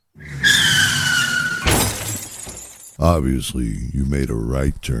Obviously, you made a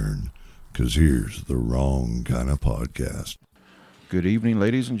right turn, 'cause here's the wrong kind of podcast. Good evening,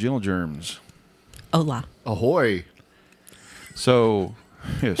 ladies and gentlegerms. Hola. Ahoy. So,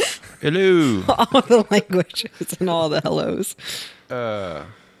 yes, hello. All the languages and all the hellos.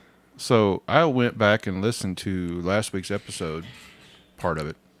 So I went back and listened to last week's episode, part of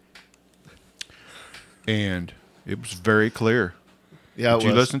it, and it was very clear. Yeah, Did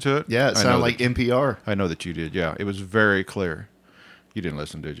you listen to it? Yeah, it I sounded know like that- NPR. I know that you did. Yeah, it was very clear. You didn't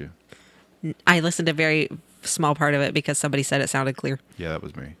listen, did you? I listened to a very small part of it because somebody said it sounded clear. Yeah, that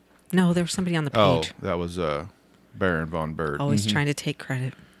was me. No, there was somebody on the Oh, page. that was Baron von Bird. Always trying to take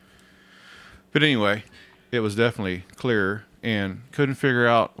credit. But anyway, it was definitely clear, and couldn't figure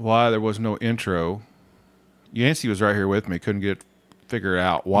out why there was no intro. Yancey was right here with me. Couldn't figure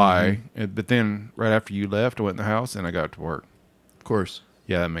out why. But then right after you left, I went in the house and I got to work. Of course.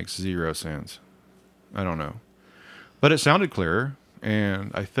 Yeah, that makes zero sense. I don't know. But it sounded clearer, and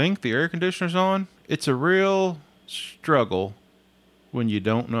I think the air conditioner's on. It's a real struggle when you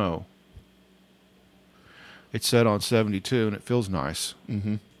don't know. It's set on 72, and it feels nice.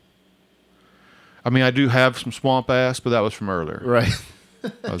 Mm-hmm. I mean, I do have some swamp ass, but that was from earlier. Right.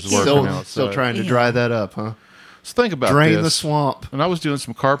 I was working outside. Still trying to Yeah. dry that up, huh? So think about Drain this. the swamp. And I was doing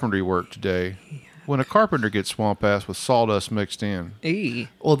some carpentry work today. When a carpenter gets swamp ass with sawdust mixed in, Eee.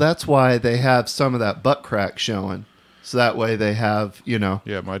 Well, that's why they have some of that butt crack showing. So that way they have,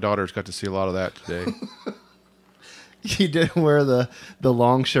 yeah, my daughter's got to see a lot of that today. You didn't wear the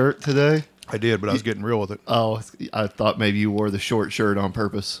long shirt today? I did, but I was getting real with it. Oh, I thought maybe you wore the short shirt on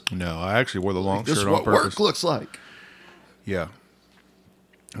purpose. No, I actually wore the long This shirt is on what purpose. work looks like. Yeah.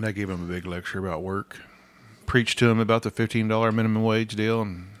 And I gave him a big lecture about work. Preached to him about the $15 minimum wage deal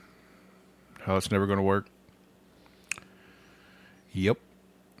and how it's never going to work. Yep.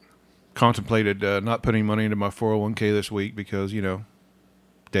 Contemplated not putting money into my 401k this week because,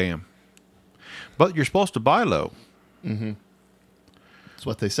 damn. But you're supposed to buy low. That's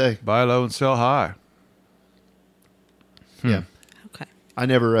what they say. Buy low and sell high. Yeah. Okay. I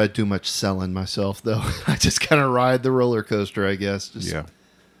never do much selling myself, though. I just kind of ride the roller coaster, I guess. Just, Yeah.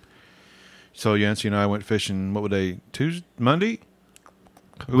 So Yancey and I went fishing, what were they, Monday?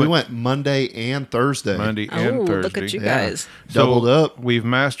 We went Monday and Thursday. Monday Oh, and Thursday. look at you Yeah. guys. Doubled up. We've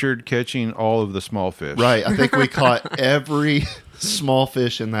mastered catching all of the small fish. Right. I think we caught every small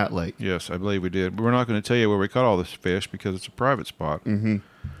fish in that lake. Yes, I believe we did. But we're not going to tell you where we caught all this fish because it's a private spot. Mm-hmm.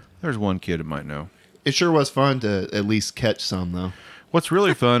 There's one kid that might know. It sure was fun to at least catch some, though. What's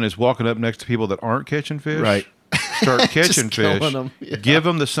really fun is walking up next to people that aren't catching fish. Right. Start catching killing fish. them, yeah. Give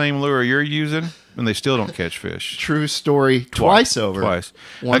them the same lure you're using, and they still don't catch fish. True story. Twice over. Twice.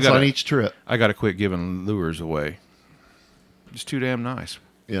 Once on each trip. I got to quit giving lures away. It's too damn nice.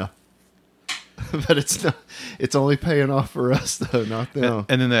 Yeah. But it's only paying off for us, though, not them.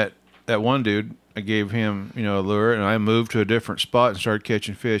 And then that one dude, I gave him, a lure, and I moved to a different spot and started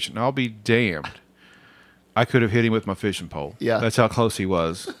catching fish. And I'll be damned, I could have hit him with my fishing pole. Yeah. That's how close he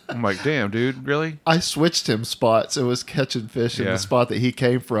was. I'm like, damn, dude, really? I switched him spots. It was catching fish in Yeah. the spot that he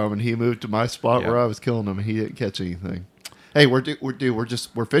came from, and he moved to my spot Yeah. where I was killing him, and he didn't catch anything. Hey, we're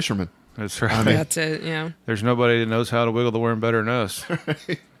fishermen. That's right. I mean- That's it, There's nobody that knows how to wiggle the worm better than us.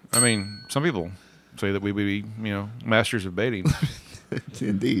 I mean, some people say that we would be, masters of baiting.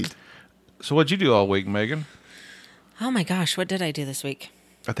 Indeed. So what'd you do all week, Megan? Oh my gosh, what did I do this week?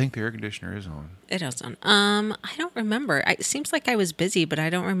 I think the air conditioner is on. It was on. I don't remember. It seems like I was busy, but I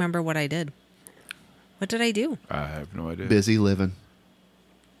don't remember what I did. What did I do? I have no idea. Busy living.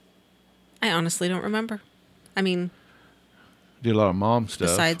 I honestly don't remember. I mean, Did a lot of mom stuff.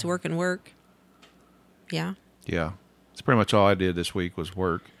 besides work and work. Yeah. Yeah. That's pretty much all I did this week was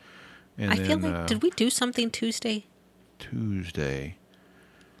work. And I then, feel like, did we do something Tuesday? Tuesday.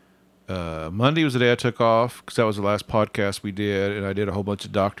 Monday was the day I took off because that was the last podcast we did, and I did a whole bunch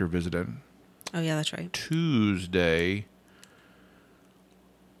of doctor visiting. Oh, yeah, that's right. Tuesday,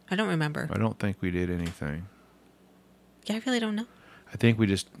 I don't remember. I don't think we did anything. Yeah, I really don't know. I think we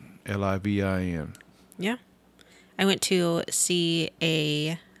just LIVIN. Yeah. I went to see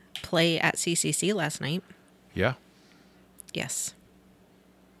a play at CCC last night. Yeah. Yes.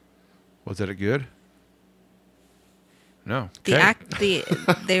 Was that good? No. The Okay.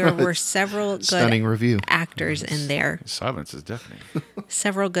 there were several good Stunning review. actors in there. Silence is deafening.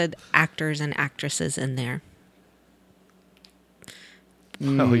 Several good actors and actresses in there.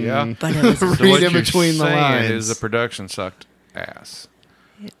 Oh, yeah? But it was So Read what in you're between the saying lines. is the production sucked ass.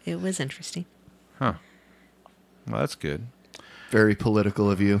 it was interesting. Huh. Well, that's good. Very political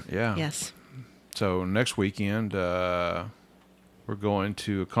of you. Yeah. Yes. So next weekend, we're going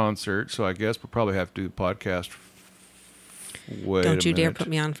to a concert. So I guess we'll probably have to do the podcast Wait Don't a you dare minute. put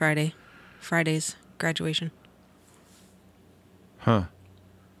me on Friday. Friday's graduation. Huh.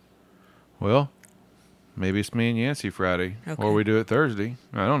 Well, maybe it's me and Yancey Friday. Okay. Or we do it Thursday.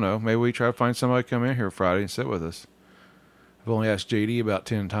 I don't know. Maybe we try to find somebody to come in here Friday and sit with us. I've only asked JD about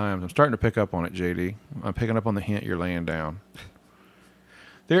 10 times. I'm starting to pick up on it, JD. I'm picking up on the hint you're laying down.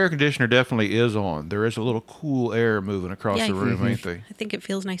 The air conditioner definitely is on. There is a little cool air moving across the room, ain't they? I think it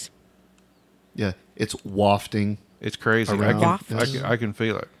feels nice. Yeah, it's wafting. It's crazy. Around. I can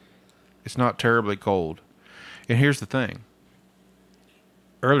feel it. It's not terribly cold. And here's the thing.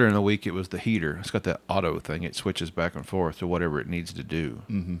 Earlier in the week, it was the heater. It's got that auto thing. It switches back and forth to whatever it needs to do.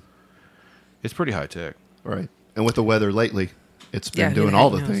 Mm-hmm. It's pretty high tech. Right. And with the weather lately, it's been Yeah, who doing the all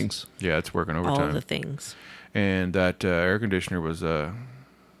heck the knows? things. Yeah, it's working All overtime. the things. And that air conditioner was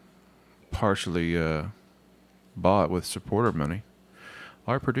partially bought with supporter money.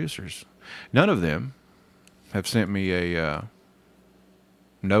 Our producers. None of them have sent me a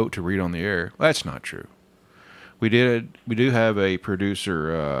note to read on the air. That's not true. We do have a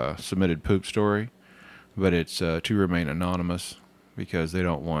producer submitted poop story, but it's to remain anonymous because they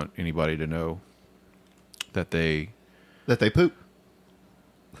don't want anybody to know that they. That they poop.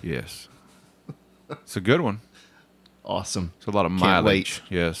 Yes, it's a good one. Awesome. It's a lot of Can't mileage.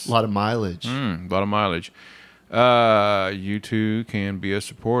 wait. Yes, A lot of mileage. a lot of mileage. You too can be a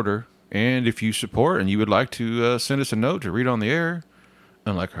supporter, and if you support and you would like to send us a note to read on the air.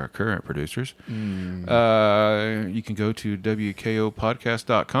 Unlike our current producers, you can go to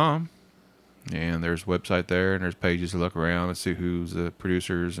WKOpodcast.com, and there's a website there, and there's pages to look around and see who's the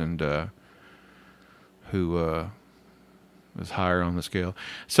producers and who is higher on the scale.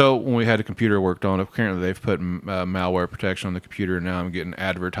 So when we had a computer worked on, apparently they've put malware protection on the computer, and now I'm getting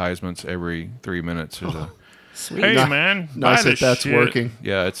advertisements every 3 minutes. There's a, Sweet. hey, Ni- man, Nice buy that this that's shit. working.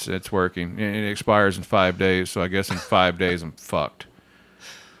 Yeah, it's working. And it expires in 5 days, so I guess in 5 days I'm fucked.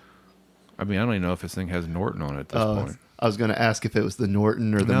 I mean, I don't even know if this thing has Norton on it at this point. I was going to ask if it was the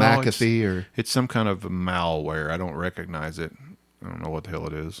Norton or the No, McAfee or. It's some kind of malware. I don't recognize it. I don't know what the hell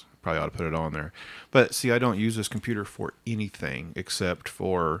it is. Probably ought to put it on there. But see, I don't use this computer for anything except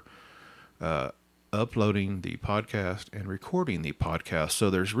for uploading the podcast and recording the podcast. So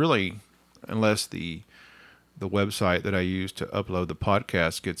there's really, unless the website that I use to upload the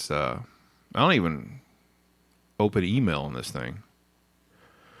podcast gets, I don't even open email on this thing.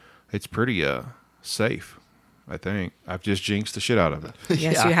 It's pretty safe, I think. I've just jinxed the shit out of it.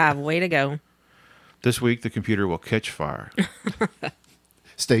 Yes, Yeah. you have. Way to go. This week, the computer will catch fire.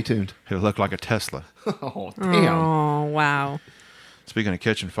 Stay tuned. It'll look like a Tesla. Oh, damn. Oh, wow. Speaking of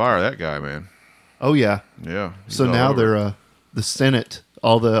catching fire, that guy, man. Oh, yeah. Yeah. he's So all now over they're it. the Senate,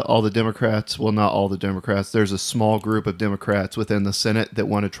 all the Democrats, well, not all the Democrats. There's a small group of Democrats within the Senate that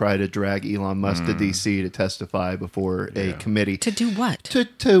want to try to drag Elon Musk to D.C. to testify before a committee To do what?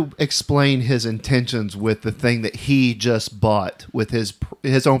 to explain his intentions with the thing that he just bought with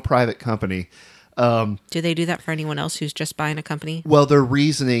his own private company. Do they do that for anyone else who's just buying a company? Well, their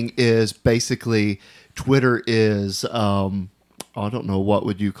reasoning is basically Twitter is I don't know, what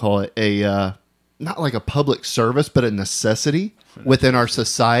would you call it, a not like a public service, but a necessity within our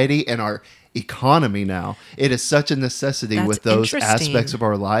society and our economy now. It is such a necessity That's with those interesting. aspects of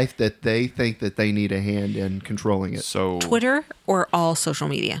our life that they think that they need a hand in controlling it. So Twitter or all social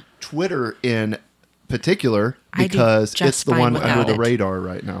media? Twitter in particular, I do because just it's the fine one without under the it. radar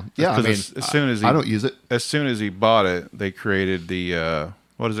right now. Yeah, I 'cause mean, as soon as he- I don't use it. as soon as he bought it, they created the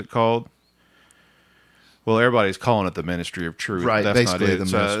what is it called? Well, everybody's calling it the Ministry of Truth. Right, That's not basically it. the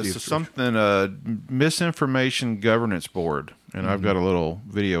It's, Ministry it's of Truth. something misinformation governance board, and I've got a little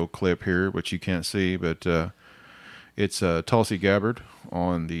video clip here which you can't see, but it's Tulsi Gabbard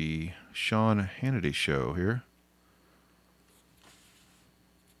on the Sean Hannity show here.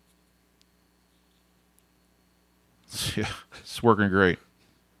 Yeah, it's working great.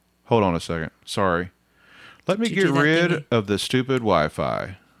 Hold on a second. Sorry. Let me Did you get do that rid thingy? of the stupid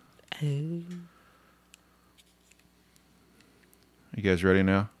Wi-Fi. Oh. You guys ready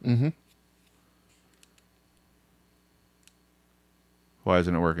now? Mm-hmm. Why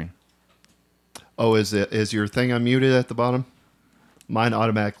isn't it working? Oh, is your thing unmuted at the bottom? Mine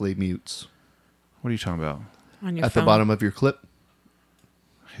automatically mutes What are you talking about? On your at phone. the bottom of your clip.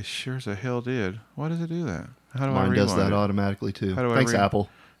 It sure as the hell did. Why does it do that? How do I Mine rewind does that it? automatically too. How do I Thanks, Apple.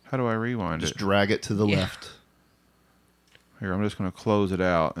 How do I rewind Just it? drag it to the Yeah. left. Here, I'm just going to close it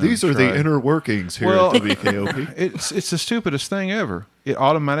out. and These are the try- inner workings here Well, at WKOP. It's the stupidest thing ever. It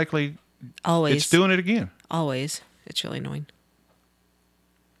automatically, Always. it's doing it again. Always. It's really annoying.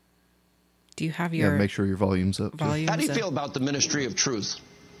 Do you have Yeah, your make sure your volume's up. too. volumes How do you up? feel about the Ministry of Truth?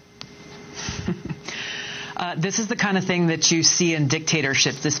 This is the kind of thing that you see in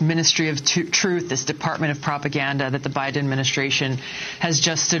dictatorships, this Ministry of Truth, this Department of Propaganda that the Biden administration has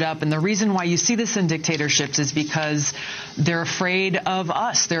just stood up. And the reason why you see this in dictatorships is because they're afraid of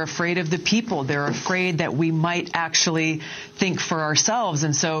us. They're afraid of the people. They're afraid that we might actually think for ourselves.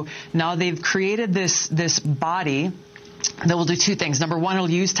 And so now they've created this body that will do two things. Number one, it'll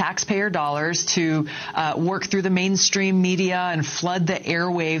use taxpayer dollars to work through the mainstream media and flood the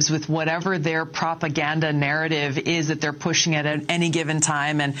airwaves with whatever their propaganda narrative is that they're pushing at any given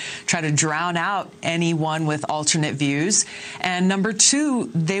time and try to drown out anyone with alternate views. And number two,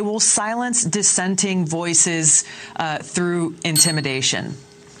 they will silence dissenting voices through intimidation.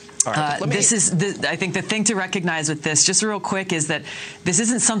 All right, I think the thing to recognize with this, just real quick, is that this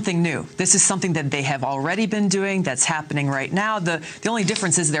isn't something new. This is something that they have already been doing that's happening right now. The only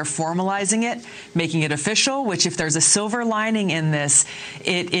difference is they're formalizing it, making it official, which if there's a silver lining in this,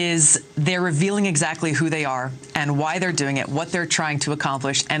 it is they're revealing exactly who they are and why they're doing it, what they're trying to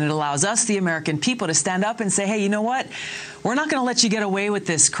accomplish. And it allows us, the American people, to stand up and say, hey, you know what? We're not going to let you get away with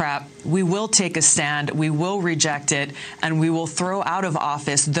this crap. We will take a stand. We will reject it. And we will throw out of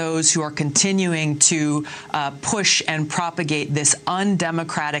office those who are continuing to push and propagate this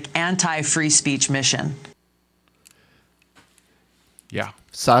undemocratic anti-free speech mission. Yeah.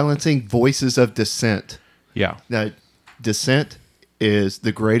 Silencing voices of dissent. Yeah. Now, dissent is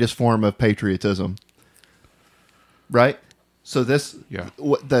the greatest form of patriotism, right? So this, Yeah.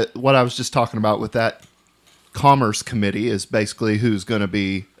 what I was just talking about with that Commerce Committee is basically who's going to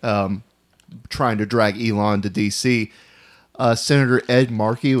be trying to drag Elon to D.C. Senator Ed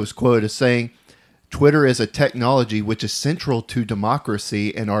Markey was quoted as saying, Twitter is a technology which is central to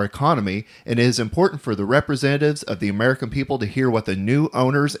democracy and our economy, and it is important for the representatives of the American people to hear what the new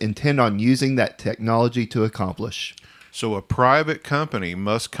owners intend on using that technology to accomplish. So a private company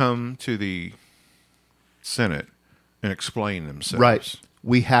must come to the Senate and explain themselves. Right.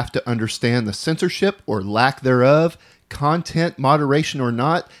 We have to understand the censorship or lack thereof, content moderation or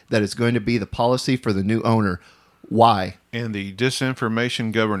not, that is going to be the policy for the new owner. Why? And the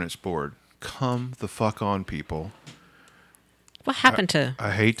Disinformation Governance Board. Come the fuck on, people. What happened to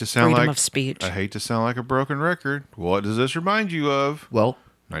I hate to sound freedom like of speech? I hate to sound like a broken record. What does this remind you of? Well,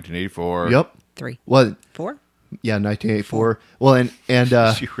 1984. yep. 3, Well, 4? yeah, 1984. Well, and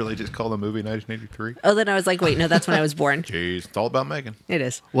Did you really just call the movie 1983? Oh, then I was like, wait, no, that's when I was born. Jeez, it's all about Megan. It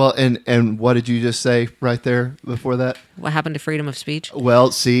is. well, and what did you just say right there before that? What happened to freedom of speech?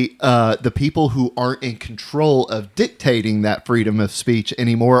 Well, see, the people who aren't in control of dictating that freedom of speech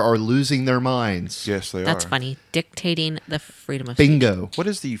anymore are losing their minds. Yes, they That's are. funny. Dictating the freedom of speech. Bingo. What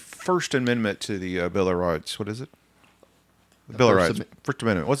is the First Amendment to the Bill of Rights? What is it? The Bill of First Rights. First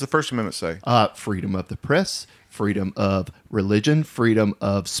Amendment. What's the First Amendment say? Freedom of the press, freedom of religion, freedom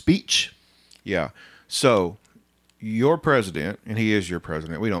of speech. Yeah. So your president, and he is your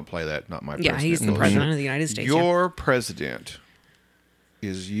president. We don't play that. Not my Yeah, president. he's the bullshit. president of the United States. Your president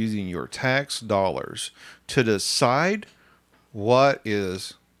is using your tax dollars to decide what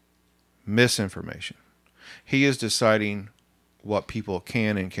is misinformation. He is deciding what people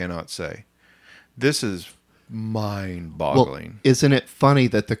can and cannot say. This is Well, mind-boggling. isn't it funny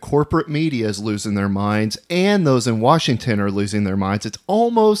that the corporate media is losing their minds and those in Washington are losing their minds? It's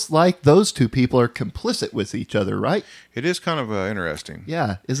almost like those two people are complicit with each other, right? It is kind of interesting.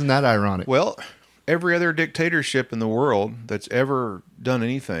 Yeah, isn't that ironic? Well, every other dictatorship in the world that's ever done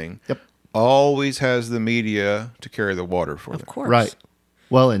anything Yep. always has the media to carry the water for Of them. course. Right.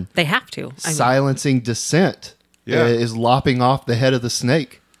 Well, and They have to. I mean, silencing dissent Yeah. is lopping off the head of the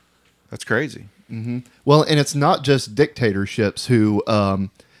snake. That's crazy. Well, and it's not just dictatorships who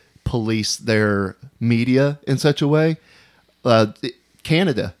police their media in such a way.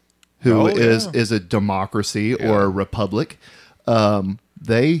 Canada, who Oh, is yeah. is a democracy Yeah. or a republic,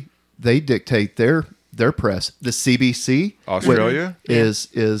 they dictate their press. The CBC, Australia? is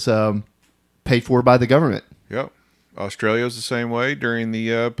paid for by the government. Yep. Australia's the same way. During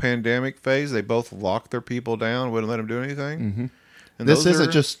the pandemic phase, they both locked their people down, wouldn't let them do anything. Mm-hmm. And This those isn't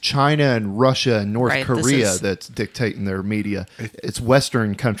are- just China and Russia and North Right, this Korea is- that's dictating their media. It's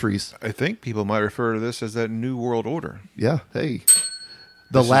Western countries. I think people might refer to this as that New World Order. Yeah. Hey.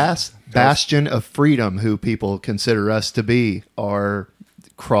 The last bastion of freedom, who people consider us to be, are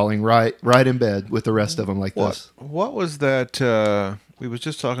crawling right in bed with the rest of them like this. What was that? We was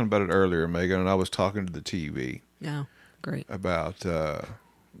just talking about it earlier, Megan, and I was talking to the TV no. Great. about the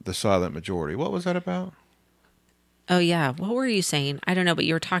silent majority. What was that about? Oh, yeah. What were you saying? I don't know, but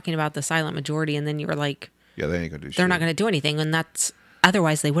you were talking about the silent majority, and then you were like, Yeah, they ain't gonna do shit. they're not going to do anything. And that's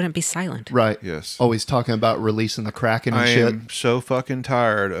Otherwise, they wouldn't be silent. Right. Yes. Always talking about releasing the Kraken and I shit. am so fucking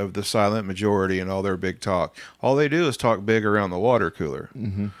tired of the silent majority and all their big talk. All they do is talk big around the water cooler.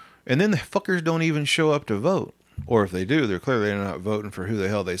 Mm-hmm. And then the fuckers don't even show up to vote. Or if they do, they're clearly not voting for who the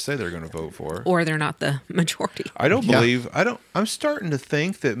hell they say they're going to vote for. Or they're not the majority. I don't believe, I'm starting to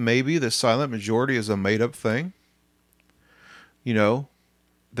think that maybe the silent majority is a made up thing. You know,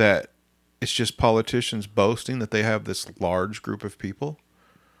 that it's just politicians boasting that they have this large group of people.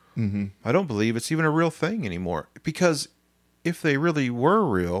 Mm-hmm. I don't believe it's even a real thing anymore. Because if they really were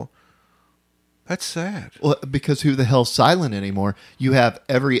real, that's sad. Well, because who the hell's silent anymore? You have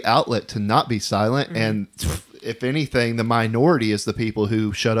every outlet to not be silent, and if anything, the minority is the people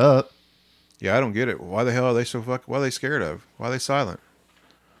who shut up. Yeah, I don't get it. Why the hell are they so why are they scared of? Why are they silent?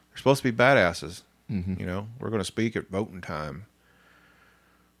 They're supposed to be badasses. Mm-hmm. You know, we're going to speak at voting time.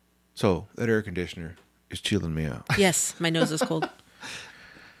 So that air conditioner is chilling me out. Yes, my nose is cold.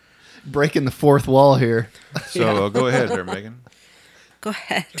 Breaking the fourth wall here. So go ahead there, Megan. Go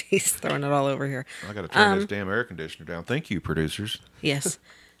ahead. He's throwing it all over here. I got to turn this damn air conditioner down. Thank you, producers. Yes.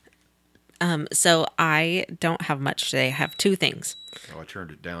 So I don't have much today. I have two things. Oh, I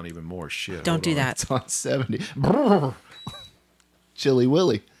turned it down even more. Shit. Don't hold do on. that. It's on 70. Brrr. Chilly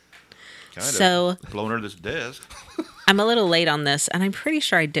Willy. Kind So- of blown under this desk. I'm a little late on this, and I'm pretty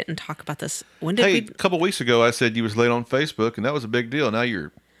sure I didn't talk about this. When did Hey, we? a couple weeks ago, I said you was late on Facebook, and that was a big deal. Now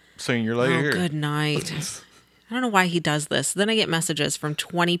you're saying you're late Oh, here. good night. I don't know why he does this. Then I get messages from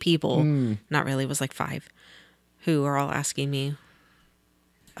 20 people. Not really. It was like 5 who are all asking me.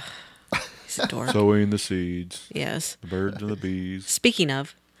 He's a dork. Sowing the seeds, Yes. the birds and the bees. Speaking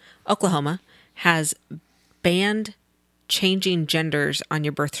of, Oklahoma has banned changing genders on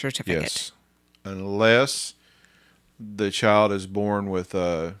your birth certificate. Yes. Unless the child is born with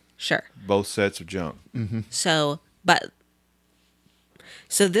Sure. both sets of junk. So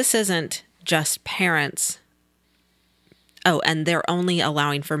this isn't just parents. Oh, and they're only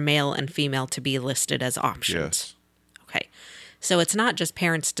allowing for male and female to be listed as options. Yes. Okay. So it's not just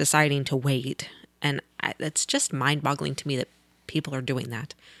parents deciding to wait. And it's just mind-boggling to me that people are doing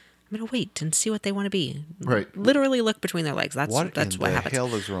that. I'm going to wait and see what they want to be. Right. Literally look between their legs. That's what in the happens.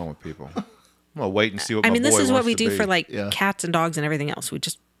 hell is wrong with people? I'm going to wait and see what I my mean, boy this is what wants we to do be. for like Yeah. cats and dogs and everything else. We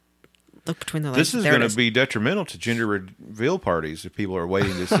just look between their legs. This is There it going is. to be detrimental to gender reveal parties if people are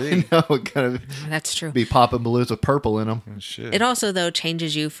waiting to see. No, it kind of That's true. be popping balloons with purple in them. Shit. It also, though,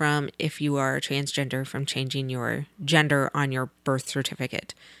 changes you from, if you are transgender, from changing your gender on your birth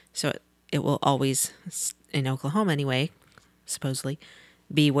certificate. So it will always, in Oklahoma anyway, supposedly,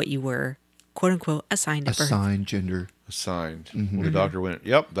 be what you were, quote unquote, assigned at birth. Assigned gender. Assigned. When the doctor went,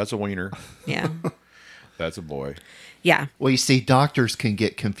 yep, that's a wiener. Yeah. That's a boy. Yeah. Well, you see, doctors can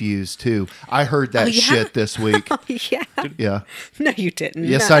get confused too. I heard that Oh, yeah? shit this week. Yeah. Yeah. No, you didn't.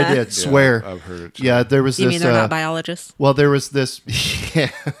 Yes, I did. Swear. I've heard it too. Yeah, there was You this. mean they're not biologists? Well, there was this.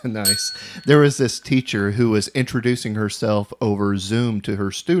 Yeah, nice. There was this teacher who was introducing herself over Zoom to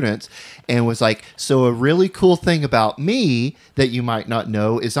her students and was like, "So, a really cool thing about me that you might not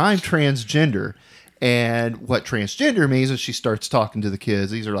know is I'm transgender." And what transgender means is she starts talking to the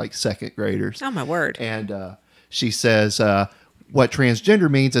kids. These are like second graders. Oh, my word. And she says, what transgender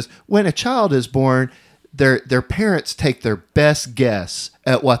means is when a child is born, their parents take their best guess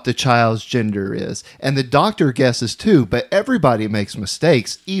at what the child's gender is. And the doctor guesses too, but everybody makes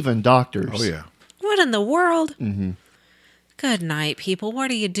mistakes, even doctors. Oh, yeah. What in the world? Mm-hmm. Good night, people.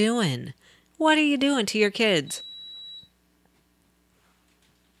 What are you doing? What are you doing to your kids?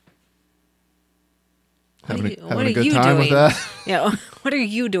 Having a What are good you time doing? with that? Yeah. What are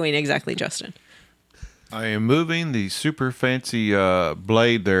you doing exactly, Justin? I am moving the super fancy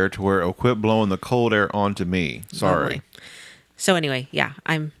blade there to where it'll quit blowing the cold air onto me. Sorry. Lovely. So anyway, yeah,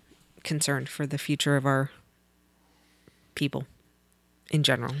 I'm concerned for the future of our people in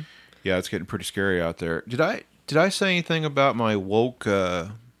general. Yeah, it's getting pretty scary out there. Did I say anything about my woke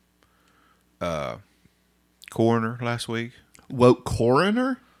coroner last week? Woke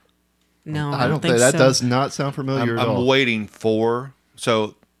coroner? No, I don't think think that so. does not sound familiar at I'm all. waiting for.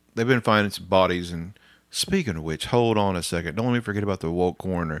 So they've been finding some bodies. And speaking of which, hold on a second. Don't let me forget about the woke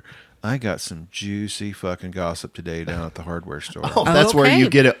coroner. I got some juicy fucking gossip today down at the hardware store. Oh, that's where okay. you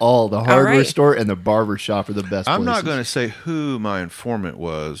get it all. The hardware right. store and the barber shop are the best I'm not places. going to say who my informant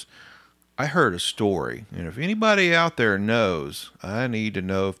was. I heard a story, and if anybody out there knows, I need to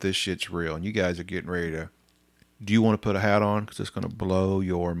know if this shit's real. And you guys are getting ready to. Do you want to put a hat on? Because it's going to blow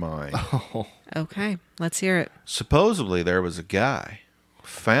your mind. Okay, let's hear it. Supposedly, there was a guy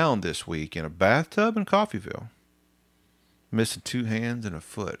found this week in a bathtub in Coffeyville, missing 2 hands and a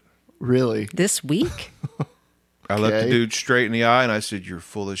foot. Really? This week? I looked the Okay. dude straight in the eye and I said, "You're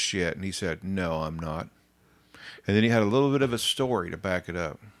full of shit." And he said, "No, I'm not." And then he had a little bit of a story to back it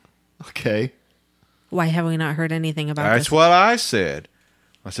up. Okay. Why have we not heard anything about That's this? what I said.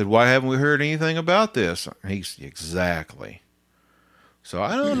 I said, "Why haven't we heard anything about this?" He's exactly. So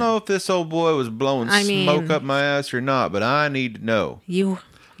I don't know if this old boy was blowing I smoke mean- up my ass or not, but I need to know. You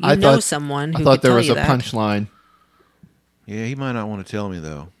I know thought- someone I who thought could there tell was you a that. punchline. Yeah, he might not want to tell me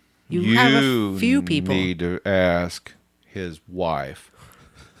though. You have a few people. need to ask his wife.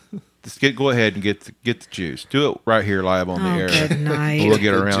 Just go ahead and get the juice. Do it right here live on the Oh, air. good night. We'll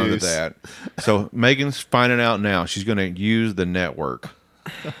get The around to juice. that. So Megan's finding out now. She's going to use the network.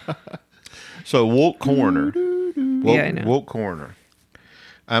 So woke corner. Yeah, I know. Woke corner.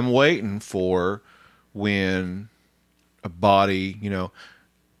 I'm waiting for when a body,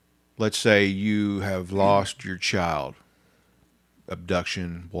 let's say you have lost your child,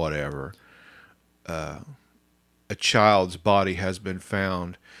 abduction, whatever. A child's body has been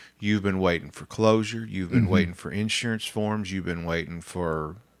found. You've been waiting for closure. You've been waiting for insurance forms. You've been waiting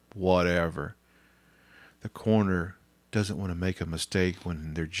for whatever. The coroner doesn't want to make a mistake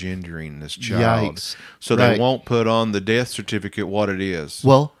when they're gendering this child. Yikes. So Right. they won't put on the death certificate what it is.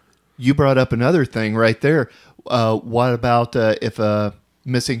 Well, you brought up another thing right there. What about if a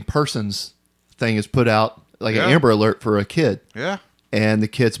missing persons thing is put out, like Yeah. an Amber Alert for a kid, Yeah. and the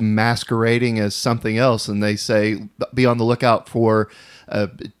kid's masquerading as something else, and they say, be on the lookout for a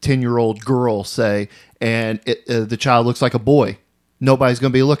 10-year-old girl, say, and the child looks like a boy. Nobody's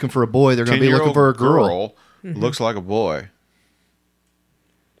going to be looking for a boy. They're going to be looking for a girl. Looks like a boy.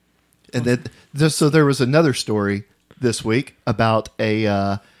 And then, so there was another story this week about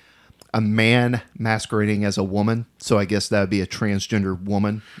a man masquerading as a woman. So I guess that would be a transgender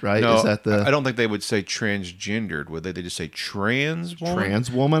woman, right? No, Is that the I don't think they would say transgendered, would they? They just say trans woman?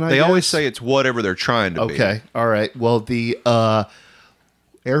 trans woman? They always say it's whatever they're trying to be. Okay, all right. Well, the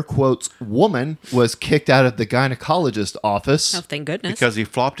air quotes woman was kicked out of the gynecologist office. Oh, thank goodness. Because he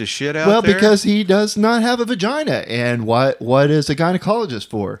flopped his shit out Well, there? because he does not have a vagina, and what is a gynecologist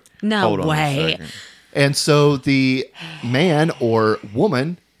for? no Hold on a way. second. And so the man or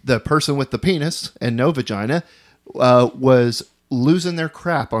woman, the person with the penis and no vagina, was losing their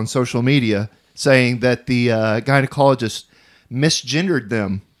crap on social media, saying that the gynecologist misgendered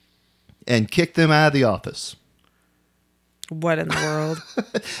them and kicked them out of the office. What in the world?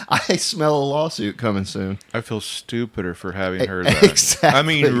 I smell a lawsuit coming soon. I feel stupider for having heard that. Exactly. I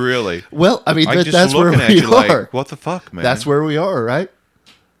mean, really. Well, I mean, I just that's where looking at we you are. like, what the fuck, man? That's where we are, right?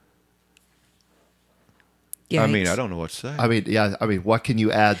 I mean, Yikes. I don't know what to say. I mean, yeah. I mean, what can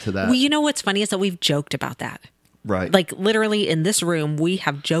you add to that? Well, you know what's funny is that we've joked about that. Right. Like literally in this room, we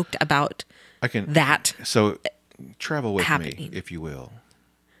have joked about I can that. So travel with happening. me, if you will,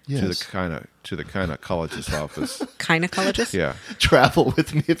 yes. to the gynecologist's office. Gynecologist? Yeah, Travel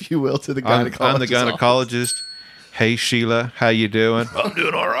with me, if you will, to the I'm gynecologist. the gynecologist. Hey Sheila, how you doing? I'm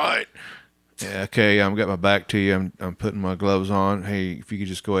doing all right. Yeah, okay, I've got my back to you. I'm putting my gloves on. Hey, if you could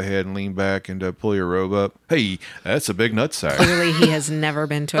just go ahead and lean back and pull your robe up. Hey, that's a big nutsack. Clearly, he has never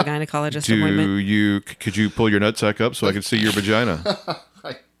been to a gynecologist appointment. Could you pull your nutsack up so I can see your vagina?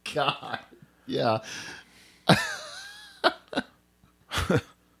 My God. Yeah.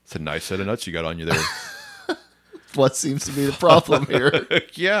 It's a nice set of nuts you got on you there. What seems to be the problem here?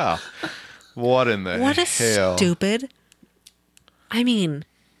 Yeah. What in the What a hell? stupid. I mean,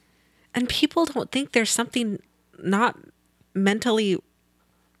 and people don't think there's something not mentally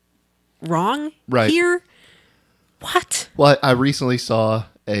wrong Right. here. What? Well, I recently saw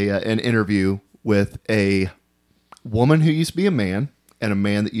an interview with a woman who used to be a man and a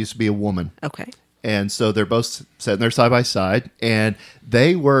man that used to be a woman. Okay. And so they're both sitting there side by side, and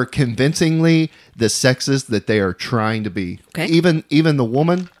they were convincingly the sexes that they are trying to be. Okay. Even the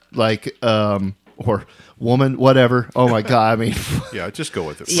woman, like or woman, whatever. Oh my God! I mean, Yeah, just go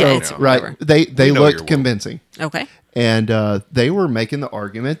with it. Yeah, right it's- now. right? Whatever. They We know you're looked woke. convincing, Okay. and they were making the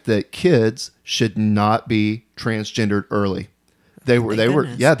argument that kids should not be transgendered early. They were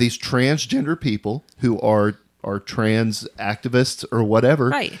goodness. yeah, these transgender people who are trans activists or whatever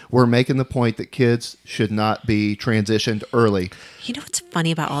Right. were making the point that kids should not be transitioned early. You know what's funny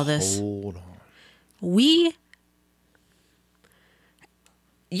about all this? Hold on.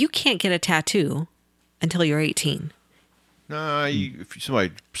 You can't get a tattoo until you're 18. No, if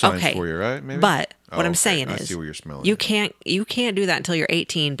somebody signs Okay. for you, right? Maybe. But what Oh, I'm okay. saying I is see where you're smelling. you it. can't do that until you're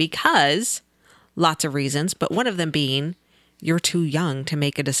 18 because lots of reasons, but one of them being you're too young to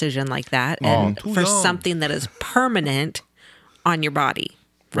make a decision like that and too for young. something that is permanent on your body,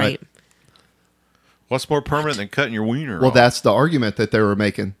 right? Right. What's more permanent than cutting your wiener? Well, off? that's the argument that they were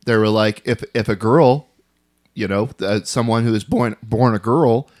making. They were like, if a girl Someone who is born a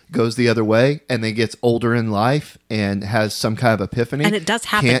girl goes the other way and then gets older in life and has some kind of epiphany. And it does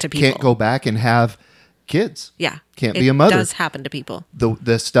happen to people. Can't go back and have kids. Yeah. Can't be a mother. It does happen to people.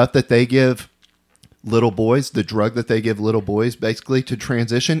 The stuff that they give little boys, the drug that they give little boys basically to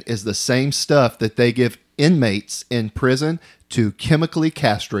transition is the same stuff that they give inmates in prison to chemically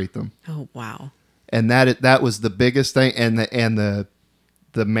castrate them. Oh, wow. And that was the biggest thing. And the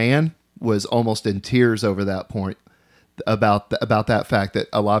man was almost in tears over that point about that fact that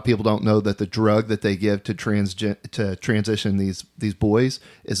a lot of people don't know that the drug that they give to transition these boys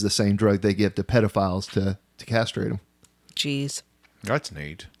is the same drug they give to pedophiles to castrate them. Jeez. That's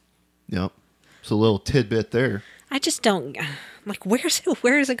neat. Yep. It's a little tidbit there. I just don't like. Where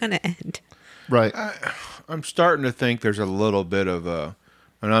is it going to end? Right. I'm starting to think there's a little bit of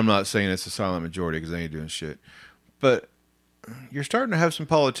and I'm not saying it's a silent majority because they ain't doing shit, but you're starting to have some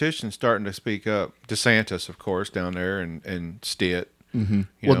politicians starting to speak up. DeSantis, of course, down there, and Stitt. Mm-hmm.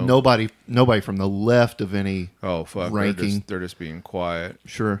 You Well, know. nobody from the left of any Oh fuck! ranking. They're just being quiet.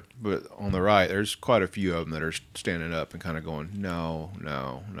 Sure. But on the right, there's quite a few of them that are standing up and kind of going, no.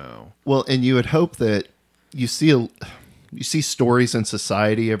 Well, and you would hope that you see stories in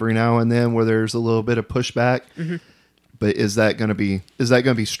society every now and then where there's a little bit of pushback. Mm-hmm. But is that going to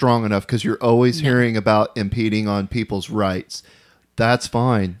be strong enough? Because you're always hearing about impeding on people's rights. That's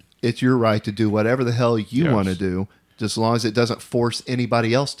fine. It's your right to do whatever the hell you Yes. want to do, just as long as it doesn't force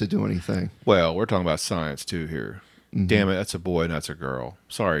anybody else to do anything. Well, we're talking about science too here. Mm-hmm. Damn it, that's a boy and that's a girl.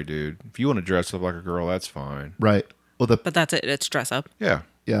 Sorry, dude. If you want to dress up like a girl, that's fine. Right. Well, But that's it. It's dress up. Yeah.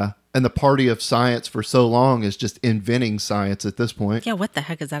 yeah. And the party of science for so long is just inventing science at this point. Yeah. What the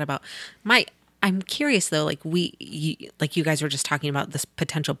heck is that about? I'm curious though. Like you guys were just talking about this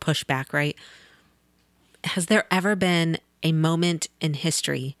potential pushback, right? Has there ever been a moment in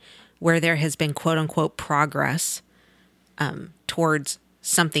history where there has been quote unquote progress towards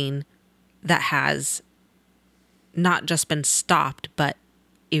something that has not just been stopped, but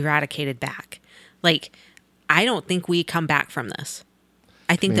eradicated back? Like, I don't think we come back from this.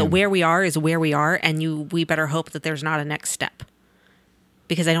 I think that where we are is where we are, and we better hope that there's not a next step,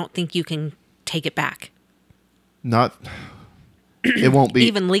 because I don't think you can take it back. It won't be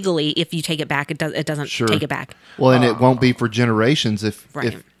Even legally. If you take it back, it doesn't Sure. take it back. well, and it won't be for generations if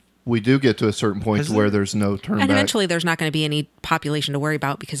Right. we do get to a certain point to where there's no turn And back. eventually, there's not going to be any population to worry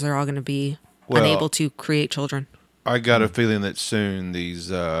about because they're all going to be Well, unable to create children. I got a feeling that soon these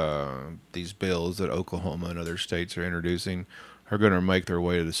bills that Oklahoma and other states are introducing are going to make their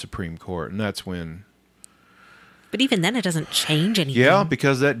way to the Supreme Court, and that's when. But even then, it doesn't change anything. Yeah,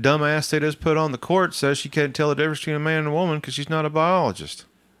 because that dumbass they just put on the court says she can't tell the difference between a man and a woman because she's not a biologist.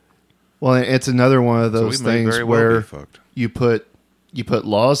 Well, it's another one of those So we may things very well be where fucked. you put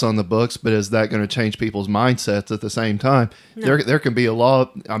laws on the books, but is that going to change people's mindsets at the same time? No. There can be a law.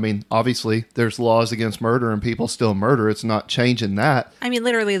 I mean, obviously, there's laws against murder, and people still murder. It's not changing that. I mean,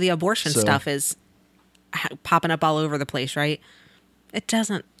 literally, the abortion So- stuff is popping up all over the place, right? It's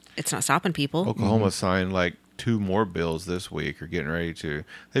not stopping people. Oklahoma signed like 2 more bills this week, or getting ready to.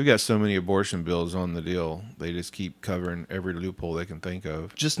 They've got so many abortion bills on the deal. They just keep covering every loophole they can think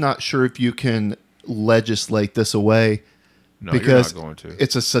of. Just not sure if you can legislate this away No, because you're not going to.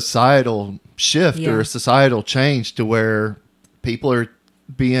 it's a societal shift Yeah. or a societal change to where people are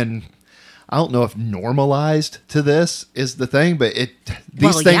being, I don't know if normalized to this is the thing, but these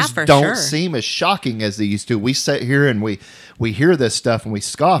Well, yeah, things for don't sure. seem as shocking as they used to. We sit here and we hear this stuff and we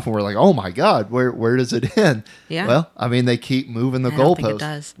scoff and we're like, oh my God, where does it end? Yeah. Well, I mean, they keep moving the I don't think it goalposts.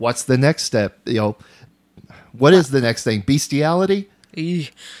 does. What's the next step? What is the next thing? Bestiality?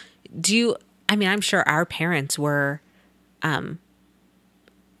 Eugh. I'm sure our parents were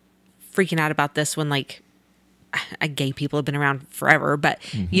freaking out about this when, like, gay people have been around forever, but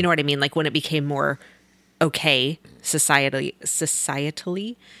you know what I mean? Like, when it became more okay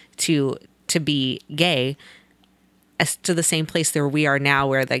societally to be gay, as to the same place where we are now,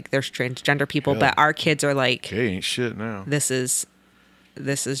 where like there's transgender people, but our kids are like, Gay ain't shit now. this is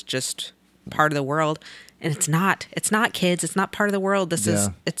just part of the world. And it's not kids. It's not part of the world.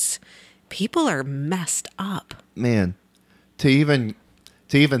 It's people are messed up. Man, to even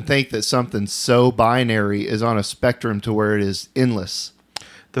think that something so binary is on a spectrum to where it is endless.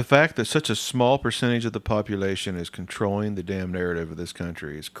 The fact that such a small percentage of the population is controlling the damn narrative of this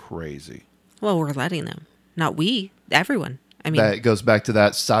country is crazy. Well, we're letting them. Not we, everyone. I mean, That goes back to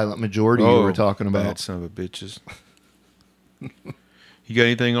that silent majority you were talking Bad about. son of a bitches. You got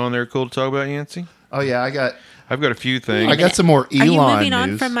anything on there cool to talk about, Yancey? Oh yeah, I've got a few things. I got some more Elon are you moving on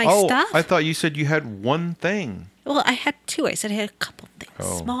news. from my oh, stuff? I thought you said you had one thing. Well, I had two. I said I had a couple things,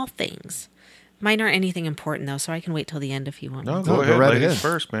 Oh. small things. Mine aren't anything important though, so I can wait till the end if you want. No, me. go Go ahead. right Ladies ahead.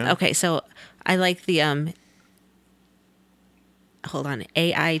 first, man. Okay, so I like the hold on,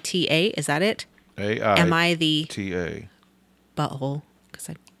 AITA. Is that it? A-I-T-A. Am I the butthole? Because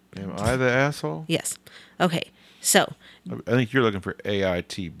Am I the asshole? yes. Okay, so I think you're looking for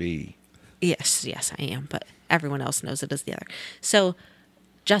AITB. yes, I am, but everyone else knows it as the other. So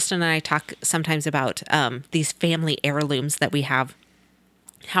Justin and I talk sometimes about these family heirlooms that we have,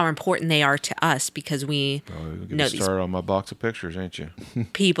 how important they are to us because we Oh, you're know going to these start on my box of pictures, ain't you?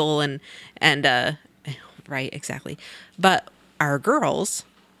 people and right, exactly. But our girls,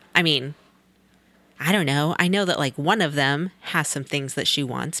 I mean, I don't know. I know that like one of them has some things that she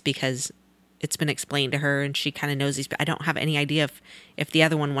wants because it's been explained to her and she kind of knows these, but I don't have any idea if the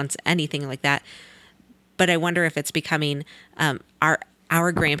other one wants anything like that. But I wonder if it's becoming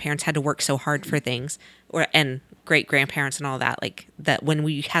our grandparents had to work so hard for things, and great grandparents and all that, like that when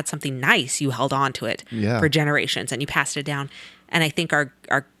we had something nice, you held on to it Yeah. for generations and you passed it down. And I think our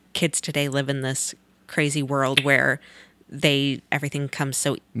kids today live in this crazy world where everything comes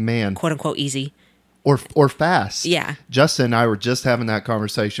so Man. quote unquote easy. Or fast. Yeah. Justin and I were just having that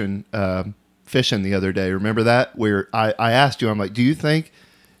conversation fishing the other day. Remember that? Where I asked you, I'm like, do you think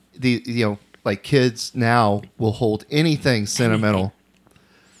like kids now will hold anything sentimental?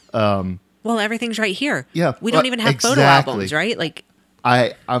 Well, everything's right here. Yeah, We don't even have photo exactly. albums, right? Like,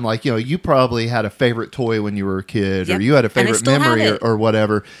 I'm like, you probably had a favorite toy when you were a kid, Yep. or you had a And I favorite still have memory it. or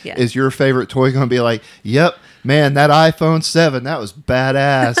whatever. Yeah. Is your favorite toy going to be like, yep, man, that iPhone 7, that was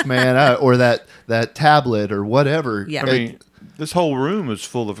badass, man, or that tablet or whatever. Yeah. I mean, this whole room is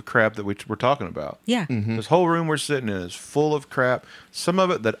full of crap that we're talking about. yeah. Mm-hmm. This whole room we're sitting in is full of crap. Some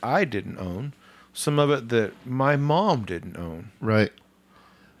of it that I didn't own. Some of it that my mom didn't own. Right.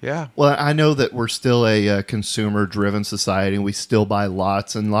 Yeah. Well, I know that we're still a consumer-driven society, and we still buy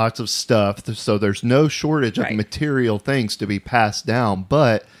lots and lots of stuff. So there's no shortage of Right. material things to be passed down.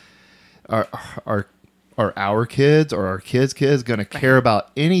 But are our kids or our kids' kids going to care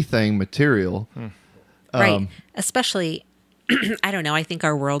about anything material? Right. Especially, I don't know. I think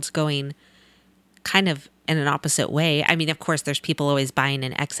our world's going kind of in an opposite way. I mean, of course, there's people always buying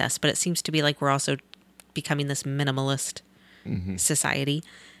in excess, but it seems to be like we're also becoming this minimalist society.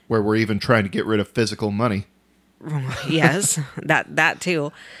 Where we're even trying to get rid of physical money. Yes, that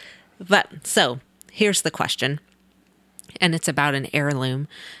too. But so here's the question, and it's about an heirloom.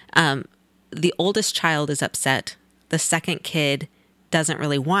 The oldest child is upset. The second kid doesn't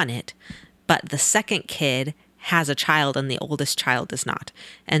really want it, but the second kid has a child and the oldest child does not.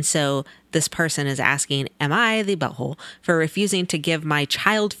 And so this person is asking, am I the butthole for refusing to give my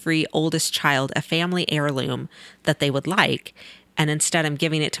child-free oldest child a family heirloom that they would like, and instead I'm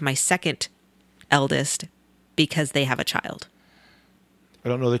giving it to my second eldest because they have a child? I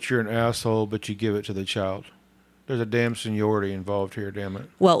don't know that you're an asshole, but you give it to the child. There's a damn seniority involved here, damn it.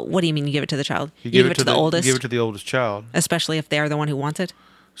 Well, what do you mean you give it to the child? You give it to the oldest, You give it to the oldest child. especially if they're the one who wants it?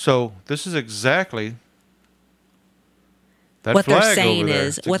 So this is exactly that What they're flag saying over there.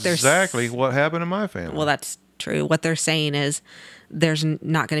 is- It's what they're exactly what happened in my family. Well, that's true. What they're saying is there's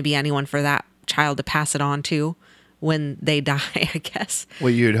not going to be anyone for that child to pass it on to when they die, I guess.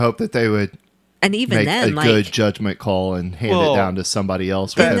 Well, you'd hope that they would And even make then, a like, good judgment call and hand Well, it down to somebody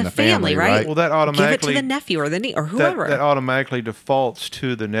else in within the the family, right? Well, that give it to automatically the nephew or the niece or that, whoever. that automatically defaults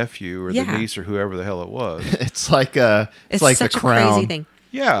to the nephew or Yeah. the niece or whoever the hell it was. It's like it's like such the a crown. crazy thing.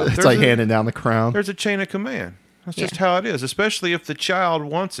 Yeah, It's there's like a- handing down the crown. There's a chain of command. That's just Yeah. how it is, especially if the child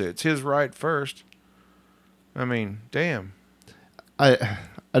wants it. It's his right first. I mean, damn. I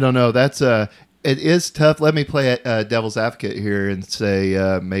don't know. That's it is tough. Let me play devil's advocate here and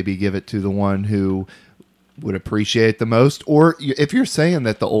say maybe give it to the one who would appreciate the most, or if you're saying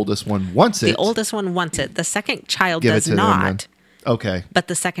that the oldest one wants it, The oldest one wants it. The second child give does it to them. Then. not, Okay, but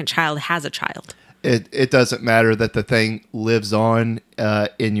the second child has a child. it doesn't matter that the thing lives on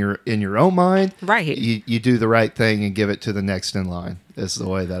in your own mind. Right. You do the right thing and give it to the next in line. Is the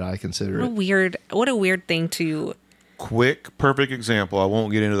way that I consider What a weird thing to. Quick, perfect example. I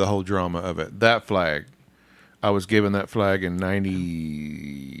won't get into the whole drama of it. That flag, I was given that flag in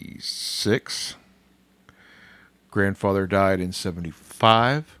 96. Grandfather died in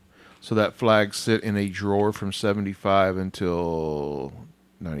 75. So that flag sit in a drawer from 75 until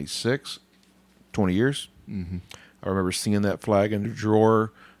 96. 20 years. Mm-hmm. I remember seeing that flag in the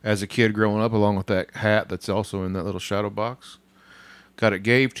drawer as a kid growing up, along with that hat that's also in that little shadow box. Got it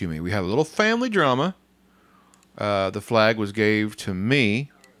gave to me. We had a little family drama. The flag was gave to me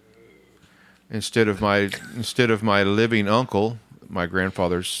instead of my living uncle, my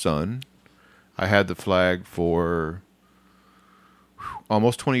grandfather's son. I had the flag for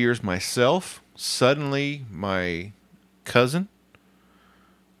almost 20 years myself. Suddenly, my cousin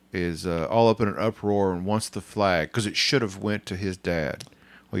is all up in an uproar and wants the flag because it should have went to his dad.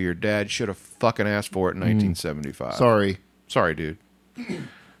 Well, your dad should have fucking asked for it in 1975. Sorry, dude.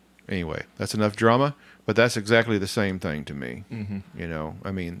 Anyway, that's enough drama, but that's exactly the same thing to me. You know,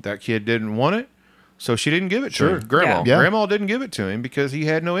 I mean, that kid didn't want it, so she didn't give it to him. Grandma. Yeah. Grandma didn't give it to him because he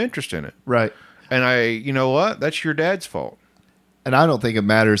had no interest in it. Right. And you know what? That's your dad's fault. And I don't think it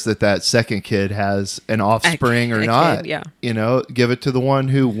matters that second kid has an offspring or a not. kid, yeah. You know, give it to the one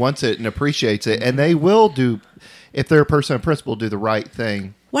who wants it and appreciates it. And they will do, if they're a person of principle, do the right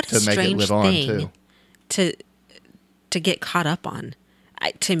thing What a to make it strange live on thing too. to get caught up on.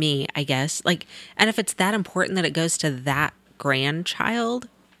 To me, I guess. Like, and if it's that important that it goes to that grandchild,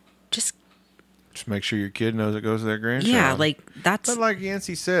 just make sure your kid knows it goes to their grandchild. yeah, like that's But like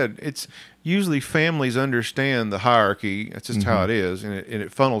Yancey said, it's usually families understand the hierarchy. That's just how it is, and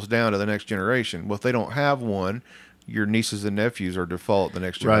it funnels down to the next generation. Well, if they don't have one, your nieces and nephews are default the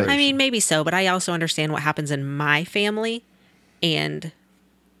next Right. generation. I mean, maybe so, but I also understand what happens in my family, and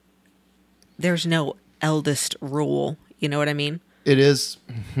there's no eldest rule. You know what I mean? It is.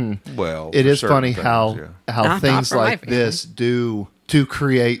 well, It for is certain funny things, how yeah. how Not things for my like family. this do to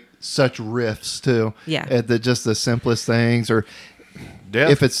create such rifts too. Yeah. At just the simplest things, or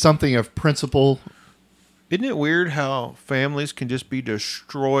Death. if it's something of principle. Isn't it weird how families can just be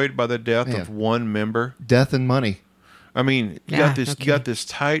destroyed by the death Man. of one member? Death and money. I mean, you Yeah, got this okay. you got this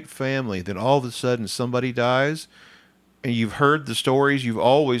tight family, then all of a sudden somebody dies, and you've heard the stories, you've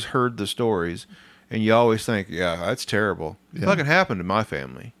always heard the stories, and you always think, yeah, that's terrible. It Yeah. fucking happened to my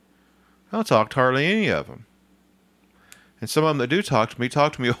family. I don't talk to hardly any of them. And some of them that do talk to me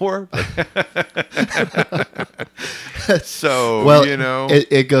horribly. So, Well, you know,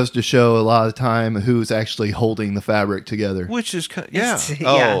 it goes to show a lot of time who's actually holding the fabric together. which is yeah. It's-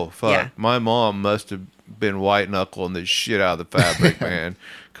 Oh, yeah, fuck. yeah. My mom must have been white knuckling the shit out of the fabric, man.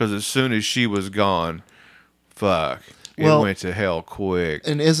 Because as soon as she was gone, fuck, it Well- went to hell quick.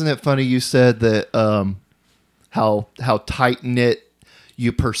 And isn't it funny you said that how tight knit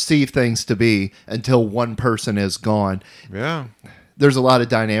you perceive things to be until one person is gone. Yeah. There's a lot of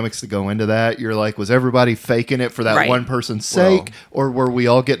dynamics that go into that. You're like, was everybody faking it for that Right. one person's sake, or were we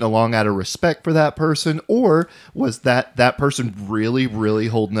all getting along out of respect for that person, or was that person really, really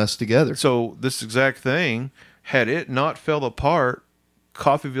holding us together? So this exact thing, had it not fell apart,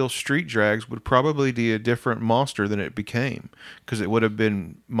 Coffeyville Street Drags would probably be a different monster than it became, because it would have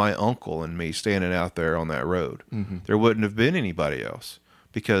been my uncle and me standing out there on that road. Mm-hmm. There wouldn't have been anybody else,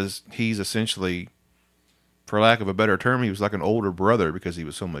 because he's essentially, for lack of a better term, he was like an older brother because he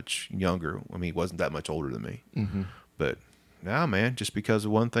was so much younger. I mean, he wasn't that much older than me. Mm-hmm. But now, man, just because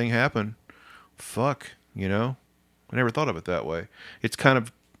one thing happened, fuck, you know? I never thought of it that way. It's kind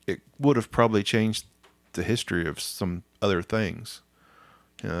of, it would have probably changed the history of some other things.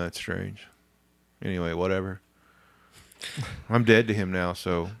 Yeah, that's strange. Anyway, whatever. I'm dead to him now,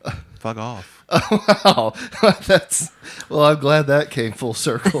 so fuck off. Wow, well, I'm glad that came full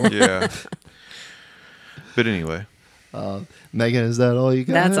circle. Yeah. But anyway, Megan, is that all you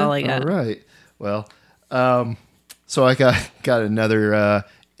got? That's all I got. All right. Well, so I got another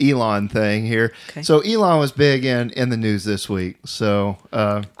Elon thing here. Okay. So Elon was big in the news this week. So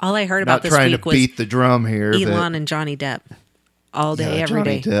All I heard not about this trying week to was beat the drum here. Elon and Johnny Depp all but, day, yeah, every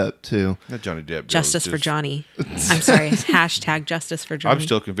Johnny day. Depp too. that Johnny Depp deal is Justice for just- Johnny. I'm sorry. Hashtag justice for Johnny. I'm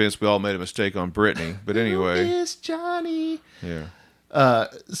still convinced we all made a mistake on Britney. But anyway, It's Johnny. yeah.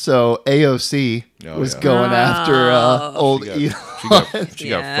 So AOC Oh, was yeah. going after old She Elon. She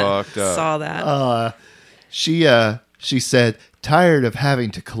got fucked up. Saw that. She said, tired of having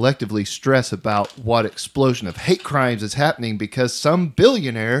to collectively stress about what explosion of hate crimes is happening because some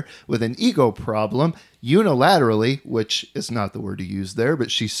billionaire with an ego problem unilaterally, which is not the word to use there, but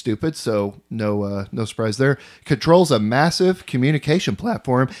she's stupid, so no surprise there, controls a massive communication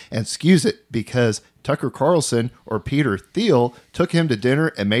platform and skews it because Tucker Carlson or Peter Thiel took him to dinner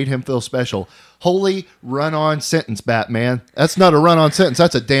and made him feel special. Holy run-on sentence, Batman. That's not a run-on sentence.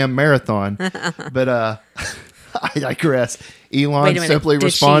 That's a damn marathon. But I digress. Elon Wait a minute. simply Did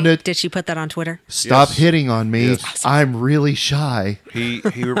responded, Did she put that on Twitter? stop Yes. hitting on me. Yes. I'm really shy. He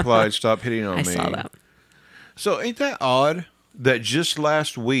replied, "Stop hitting on I me." saw that. So ain't that odd that just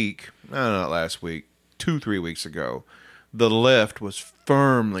last week, no, not last week, 2-3 weeks ago, the left was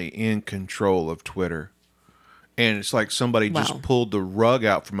firmly in control of Twitter. And it's like somebody Wow. just pulled the rug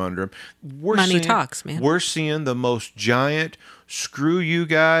out from under them. Money talks, man. We're seeing the most giant, screw you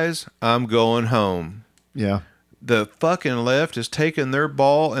guys, I'm going home. Yeah. the fucking left has taken their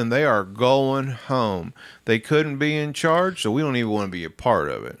ball and they are going home. They couldn't be in charge, so we don't even want to be a part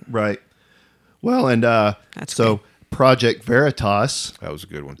of it. Right. Well, and That's so great. Project Veritas. That was a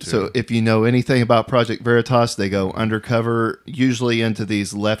good one too. So if you know anything about Project Veritas, they go undercover, usually into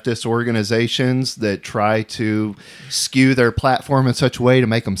these leftist organizations that try to skew their platform in such a way to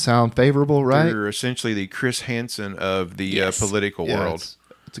make them sound favorable, right? They're essentially the Chris Hansen of the Yes. political Yeah, world.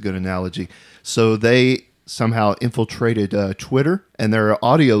 it's a good analogy. So they somehow infiltrated Twitter, and there are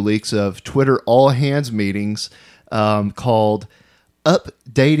audio leaks of Twitter all hands meetings called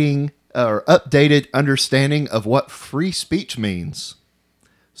Updated Understanding of What Free Speech Means.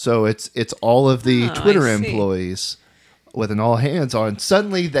 So it's all of the Oh, Twitter I see. employees with an all hands on.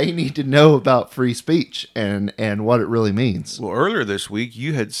 Suddenly they need to know about free speech and what it really means. Well, earlier this week,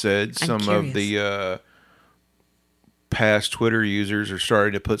 you had said I'm some of the past Twitter users are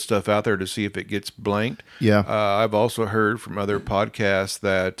starting to put stuff out there to see if it gets blanked. Yeah. I've also heard from other podcasts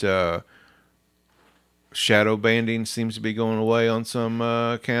that shadow banding seems to be going away on some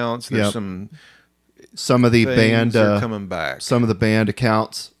accounts. There's Yep. some Some of the things banned are coming back. some of the banned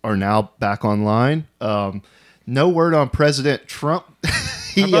accounts are now back online. No word on President Trump.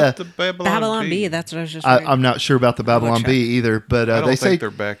 How about the Babylon B. That's what I was just. I'm not sure about the Babylon check. B either, but I don't they think say they're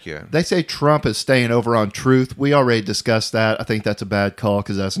back yet. they say Trump is staying over on Truth. We already discussed that. I think that's a bad call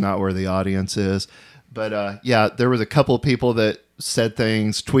because that's not where the audience is. But yeah, there was a couple of people that said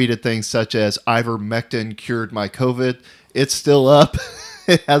things, tweeted things such as ivermectin cured my COVID. It's still up.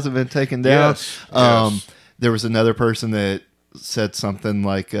 It hasn't been taken down. Yes. There was another person that said something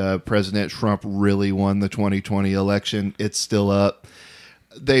like President Trump really won the 2020 election. It's still up.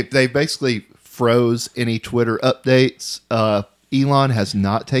 They basically froze any Twitter updates. Elon has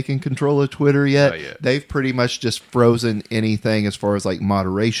not taken control of Twitter yet. Not yet. They've pretty much just frozen anything as far as like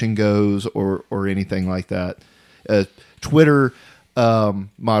moderation goes or anything like that. Twitter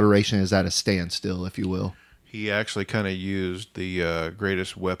moderation is at a standstill, if you will. He actually kind of used the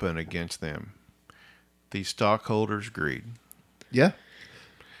greatest weapon against them, the stockholders' greed. Yeah.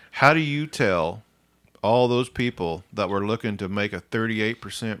 How do you tell all those people that were looking to make a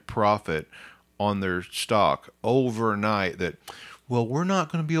 38% profit on their stock overnight that, well, we're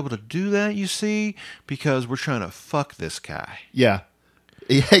not going to be able to do that, you see, because we're trying to fuck this guy. Yeah.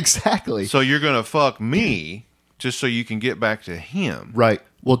 Yeah, exactly. So you're going to fuck me just so you can get back to him. Right.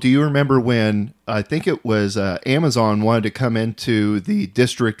 Well, do you remember when I think it was Amazon wanted to come into the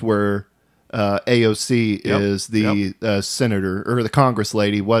district where AOC Yep. is the senator or the Congress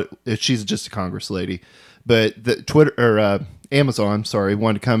lady? She's just a Congress lady, but the Amazon, sorry,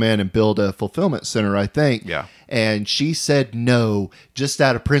 wanted to come in and build a fulfillment center, I think. Yeah. And she said no, just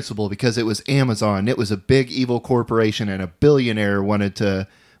out of principle, because it was Amazon. It was a big evil corporation, and a billionaire wanted to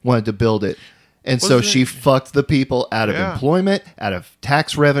build it. And so Wasn't she it- fucked the people out of Yeah. employment, out of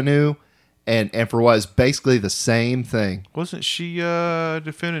tax revenue, and for what is basically the same thing. Wasn't she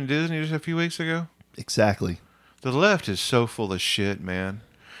defending Disney just a few weeks ago? Exactly. The left is so full of shit, man.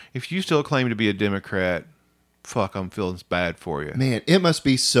 If you still claim to be a Democrat, fuck, I'm feeling bad for you. Man, it must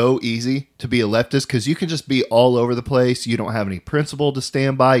be so easy to be a leftist because you can just be all over the place. You don't have any principle to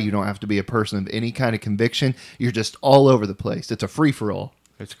stand by. You don't have to be a person of any kind of conviction. You're just all over the place. It's a free-for-all.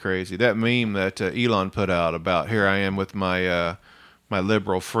 It's crazy. That meme that Elon put out about here I am with my my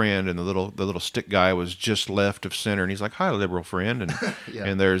liberal friend, and the little stick guy was just left of center, and he's like, "Hi, liberal friend," and Yeah.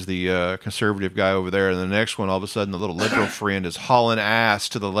 and there's the conservative guy over there, and the next one, all of a sudden, the little liberal friend is hauling ass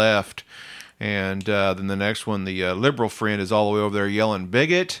to the left, and then the next one, the liberal friend is all the way over there yelling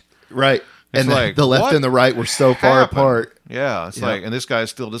 "bigot." Right. It's And like, the left what and the right were so far happened? apart. Yeah, it's Yeah. like, and this guy's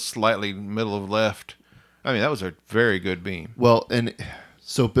still just slightly middle of left. I mean, that was a very good meme. Well, and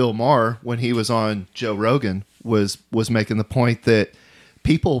so Bill Maher, when he was on Joe Rogan, was making the point that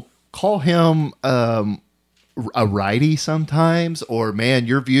people call him a righty sometimes, or man,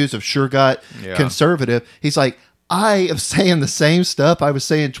 your views have sure got Yeah. conservative. He's like, I am saying the same stuff I was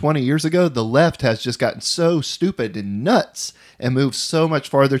saying 20 years ago. The left has just gotten so stupid and nuts and moved so much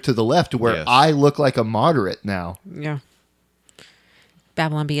farther to the left to where Yes. I look like a moderate now. Yeah.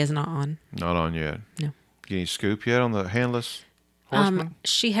 Babylon B is not on. Not on yet. No. Get any scoop yet on the handless horseman?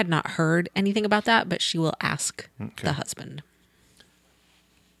 She had not heard anything about that, but she will ask Okay. the husband.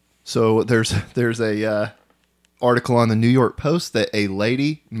 So there's a article on the New York Post that a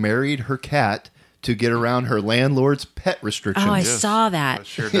lady married her cat to get around her landlord's pet restrictions. Oh, I Yes. saw that. I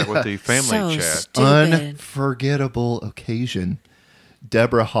shared that with the family So chat. stupid. Unforgettable occasion.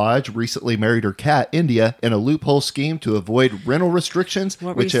 Deborah Hodge recently married her cat, India, in a loophole scheme to avoid rental restrictions,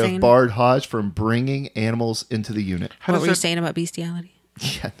 What were which you have saying? barred Hodge from bringing animals into the unit. How What does were you that- saying about bestiality?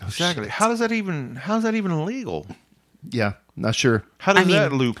 Yeah, no Exactly. shit. How's that even legal? Yeah, not sure. How does I mean-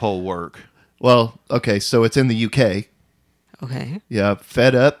 that loophole work? Well, okay, so it's in the UK. Okay. Yeah,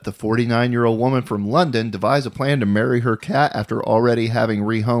 fed up, the 49-year-old woman from London devised a plan to marry her cat after already having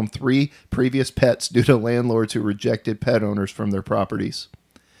rehomed 3 previous pets due to landlords who rejected pet owners from their properties.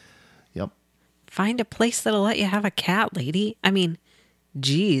 Yep. Find a place that'll let you have a cat, lady. I mean,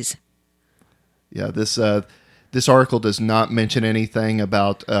 geez. Yeah, this article does not mention anything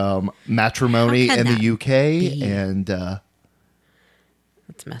about matrimony How can in the that UK, be? and That's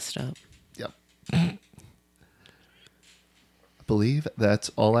messed up. yep. I believe that's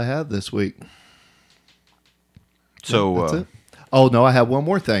all I have this week. So That's it. Oh no, I have one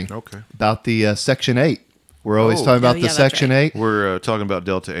more thing. Okay. About the Section 8. We're always Oh. talking about Oh, the yeah, that's Section right. 8. we're talking about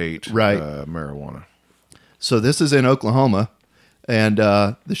Delta 8 Right. marijuana. So this is in Oklahoma, and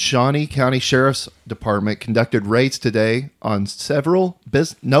the Shawnee County Sheriff's Department conducted raids today on several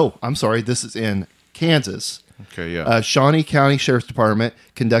this is in Kansas. Okay, yeah. Shawnee County Sheriff's Department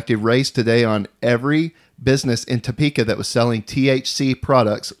conducted raids today on every business in Topeka that was selling THC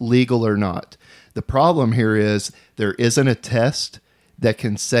products, legal or not. The problem here is there isn't a test that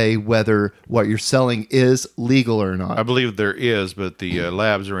can say whether what you're selling is legal or not. I believe there is, but the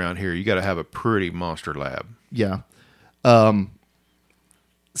labs around here, you got to have a pretty monster lab. Yeah.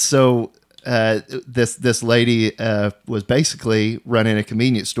 So this lady was basically running a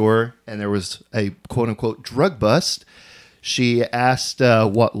convenience store, and there was a quote unquote drug bust. She asked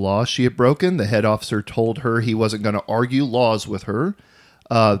what law she had broken. The head officer told her he wasn't going to argue laws with her.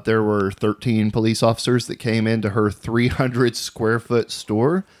 There were 13 police officers that came into her 300 square foot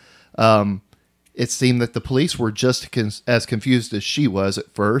store. It seemed that the police were just as confused as she was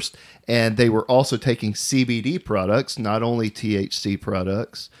at first, and they were also taking CBD products, not only THC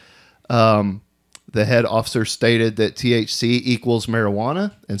products. The head officer stated that THC equals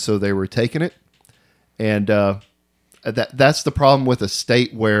marijuana, and so they were taking it. And that's the problem with a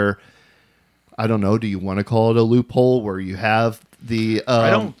state where, I don't know, do you want to call it a loophole where you have the... I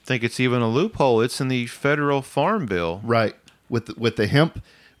don't think it's even a loophole. It's in the federal farm bill. Right, with the hemp.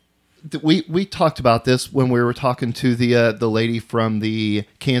 We talked about this when we were talking to the lady from the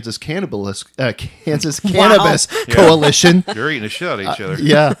Kansas Cannabis Coalition. You're eating the shit out of each other.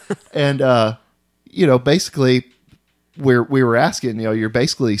 Yeah, and basically, we were asking, you're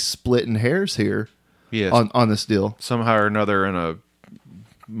basically splitting hairs here Yes. on this deal. Somehow or another, in a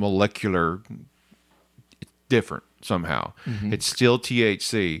molecular, different somehow. It's still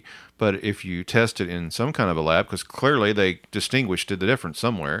THC, but if you test it in some kind of a lab, because clearly they distinguished the difference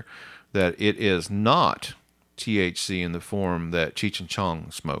somewhere, that it is not THC in the form that Cheech and Chong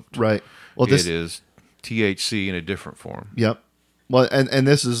smoked. Right. Well, It is THC in a different form. Yep. Well, and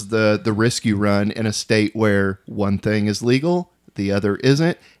this is the risk you run in a state where one thing is legal, the other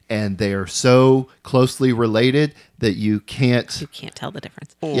isn't, and they are so closely related that you can't. You can't tell the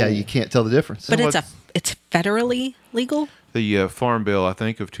difference. Yeah, you can't tell the difference. But it's federally legal. The Farm Bill, I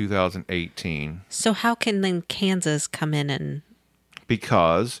think, of 2018, So how can then Kansas come in and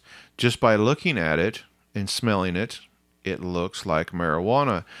because just by looking at it and smelling it, it looks like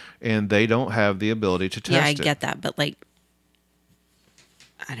marijuana, and they don't have the ability to test yeah, I it. get that, but like,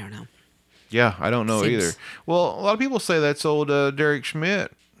 I don't know. Yeah, I don't know Seems- either. Well, a lot of people say that's old Derek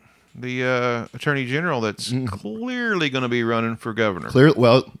Schmidt, the Attorney General, that's clearly going to be running for governor.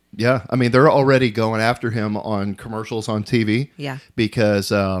 Well, yeah. I mean, they're already going after him on commercials on TV. Yeah.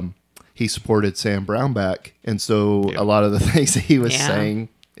 Because he supported Sam Brownback, and so Yeah. a lot of the things that he was Yeah. saying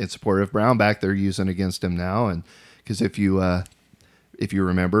in support of Brownback, they're using against him now. And because if you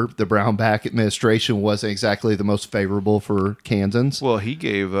remember, the Brownback administration wasn't exactly the most favorable for Kansans. Well, he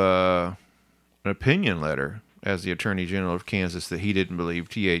gave an opinion letter as the Attorney General of Kansas that he didn't believe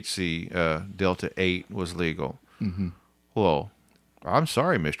THC Delta 8 was legal. Mm-hmm. Well, I'm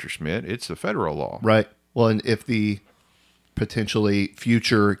sorry, Mr. Schmidt. It's a federal law. Right. Well, and if the potentially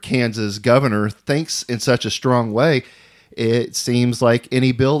future Kansas governor thinks in such a strong way, it seems like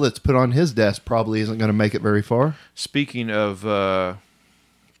any bill that's put on his desk probably isn't going to make it very far. Speaking of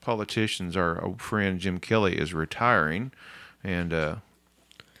politicians, our friend Jim Kelly is retiring, and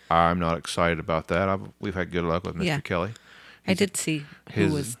I'm not excited about that. We've had good luck with Mr. Yeah. Kelly. I did see who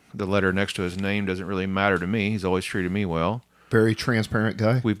was. The letter next to his name doesn't really matter to me. He's always treated me well. Very transparent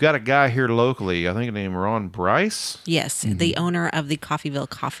guy. We've got a guy here locally, I think named Ron Bryce. Yes, the owner of the Coffeeville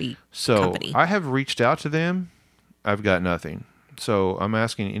Coffee So Company. I have reached out to them. I've got nothing. So I'm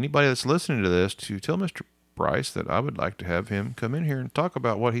asking anybody that's listening to this to tell Mr. Bryce that I would like to have him come in here and talk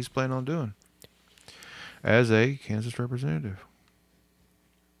about what he's planning on doing as a Kansas representative.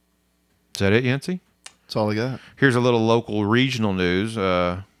 Is that it, Yancey? That's all I got. Here's a little local regional news.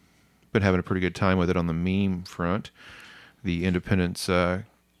 Been having a pretty good time with it on the meme front. The Independence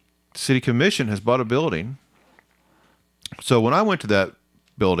City Commission has bought a building. So when I went to that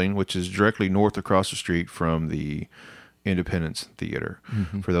building, which is directly north across the street from the Independence Theater,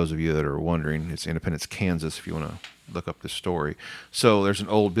 for those of you that are wondering, it's Independence, Kansas, if you want to look up this story. So there's an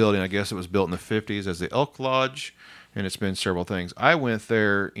old building. I guess it was built in the 50s as the Elk Lodge, and it's been several things. I went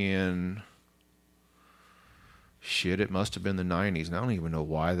there in... it must have been the 90s, and I don't even know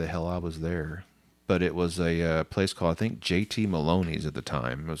why the hell I was there. But it was a place called, I think, J.T. Maloney's at the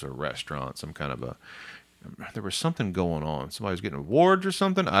time. It was a restaurant, some kind of a... There was something going on. Somebody was getting awards or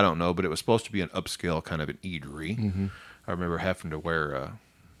something. I don't know, but it was supposed to be an upscale kind of an eatery. I remember having to wear a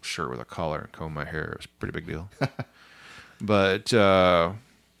shirt with a collar and comb my hair. It was a pretty big deal. But,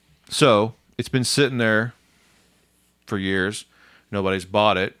 so, it's been sitting there for years. Nobody's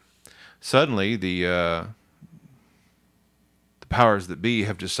bought it. Suddenly, the powers that be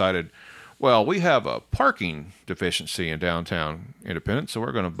have decided, well, we have a parking deficiency in downtown Independence, so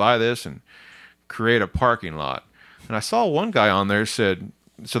we're going to buy this and create a parking lot. And I saw one guy on there said,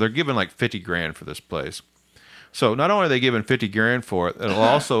 so they're giving like $50,000 for this place. So not only are they giving $50,000 for it, it'll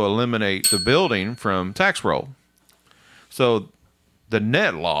also eliminate the building from tax roll. So the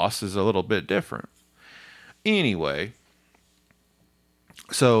net loss is a little bit different. Anyway,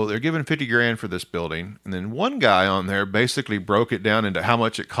 so they're giving $50,000 for this building, and then one guy on there basically broke it down into how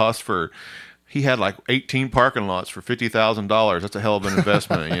much it cost for. He had like 18 parking lots for $50,000. That's a hell of an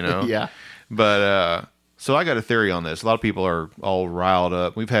investment, you know. Yeah. But so I got a theory on this. A lot of people are all riled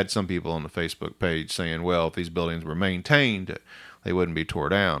up. We've had some people on the Facebook page saying, "Well, if these buildings were maintained, they wouldn't be tore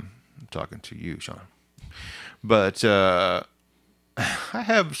down." I'm talking to you, Sean. But I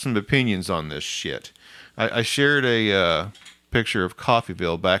have some opinions on this shit. I shared a picture of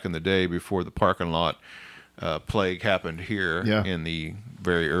Coffeyville back in the day before the parking lot plague happened here in the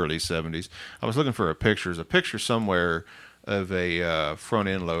very early 70s. I was looking for a picture. There's a picture somewhere of a front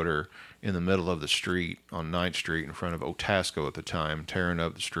end loader in the middle of the street on 9th Street in front of Otasco at the time, tearing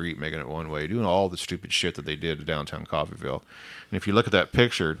up the street, making it one way, doing all the stupid shit that they did to downtown Coffeyville. And if you look at that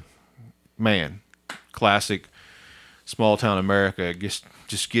picture, man, classic small town America, just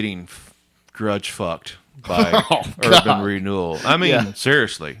getting grudge fucked by urban renewal. I mean,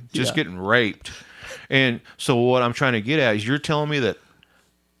 seriously, just getting raped. And so what I'm trying to get at is you're telling me that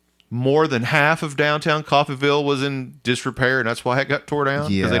more than half of downtown Coffeyville was in disrepair, and that's why it got tore down?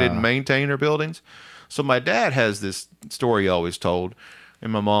 Because they didn't maintain their buildings? So my dad has this story he always told,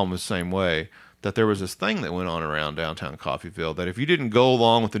 and my mom was the same way, that there was this thing that went on around downtown Coffeyville that if you didn't go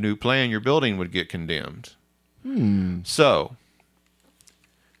along with the new plan, your building would get condemned. So,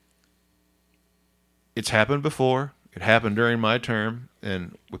 it's happened before. It happened during my term,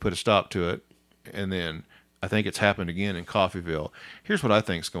 and we put a stop to it. And then I think it's happened again in Coffeyville. Here's what I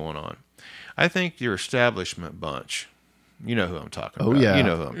think's going on. I think your establishment bunch, you know who I'm talking about. Yeah. You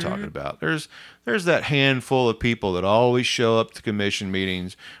know who I'm talking about. There's that handful of people that always show up to commission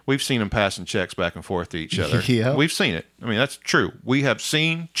meetings. We've seen them passing checks back and forth to each other. Yeah. We've seen it. I mean, that's true. We have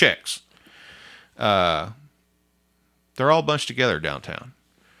seen checks. They're all bunched together downtown.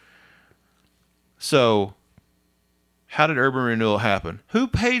 So, how did urban renewal happen? Who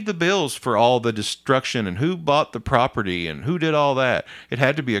paid the bills for all the destruction, and who bought the property, and who did all that? It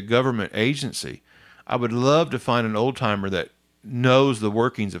had to be a government agency. I would love to find an old timer that knows the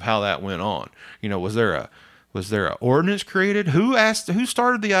workings of how that went on. You know, was there a ordinance created? Who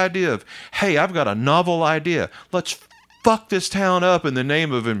started the idea of, hey, I've got a novel idea. Let's fuck this town up in the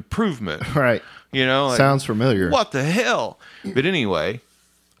name of improvement. Right. You know, like, sounds familiar. What the hell? But anyway,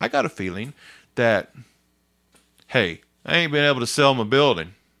 I got a feeling that, hey, I ain't been able to sell my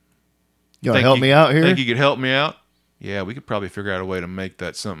building. You want to help me out here? Think you could help me out? Yeah, we could probably figure out a way to make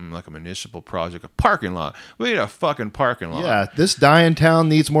that something like a municipal project, a parking lot. We need a fucking parking lot. Yeah, this dying town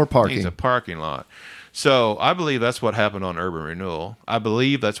needs more parking. Needs a parking lot. So I believe that's what happened on urban renewal. I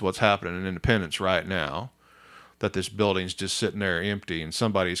believe that's what's happening in Independence right now, that this building's just sitting there empty and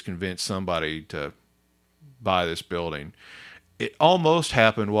somebody's convinced somebody to buy this building. It almost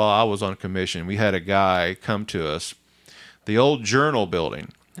happened while I was on commission. We had a guy come to us, the old Journal building.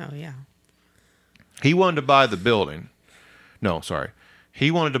 Oh, yeah. He wanted to buy the building. No, sorry. He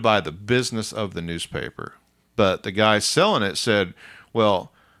wanted to buy the business of the newspaper. But the guy selling it said,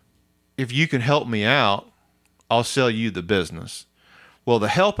 well, if you can help me out, I'll sell you the business. Well, the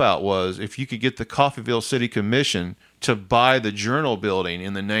help out was if you could get the Coffeyville City Commission to buy the Journal building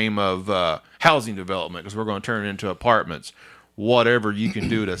in the name of housing development, because we're going to turn it into apartments. Whatever you can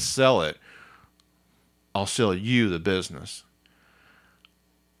do to sell it, I'll sell you the business.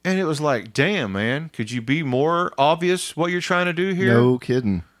 And it was like, damn, man, could you be more obvious what you're trying to do here? No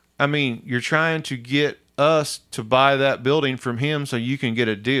kidding. I mean, you're trying to get us to buy that building from him so you can get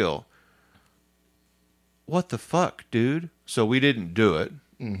a deal. What the fuck, dude? So we didn't do it.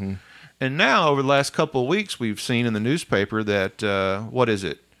 Mm-hmm. And now, over the last couple of weeks, we've seen in the newspaper that, what is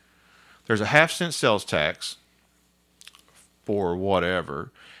it? There's a 0.5-cent sales tax for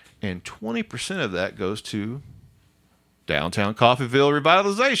whatever, and 20% of that goes to downtown Coffeyville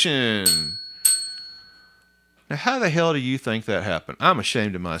revitalization. Now, how the hell do you think that happened? I'm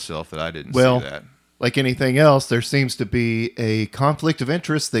ashamed of myself that I didn't see that. Like anything else, there seems to be a conflict of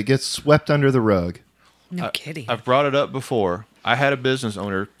interest that gets swept under the rug. No kidding. I've brought it up before. I had a business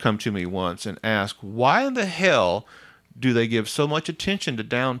owner come to me once and ask, why in the hell do they give so much attention to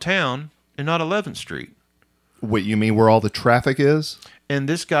downtown and not 11th Street? What, you mean where all the traffic is? And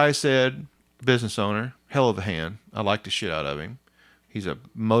this guy said, business owner, hell of a hand. I like the shit out of him. He's a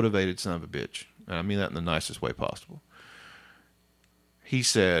motivated son of a bitch. And I mean that in the nicest way possible. He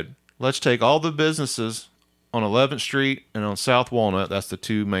said, let's take all the businesses on 11th Street and on South Walnut, that's the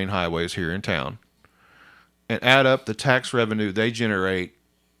two main highways here in town, and add up the tax revenue they generate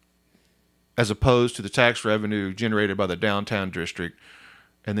as opposed to the tax revenue generated by the downtown district.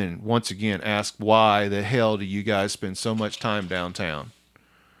 And then once again, ask why the hell do you guys spend so much time downtown?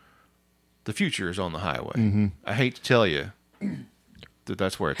 The future is on the highway. Mm-hmm. I hate to tell you that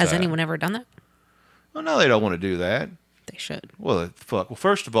that's where it's Has at. anyone ever done that? Well, no, they don't want to do that. They should. Well, fuck. Well,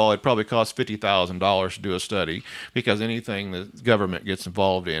 first of all, it probably costs $50,000 to do a study because anything the government gets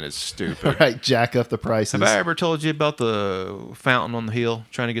involved in is stupid. Right, jack up the prices. Have I ever told you about the fountain on the hill,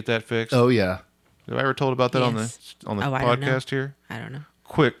 trying to get that fixed? Oh, yeah. Have I ever told about that Yes. on the Oh, I don't know. podcast here? I don't know.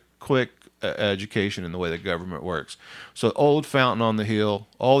 Quick education in the way the government works. So, old fountain on the hill,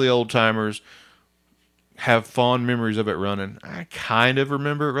 all the old timers have fond memories of it running. I kind of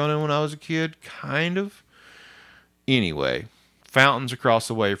remember it running when I was a kid, kind of. Anyway, fountains across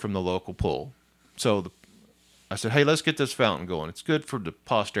the way from the local pool. So I said, hey, let's get this fountain going. It's good for the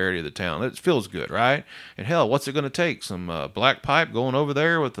posterity of the town. It feels good, right? And hell, what's it going to take? Some black pipe going over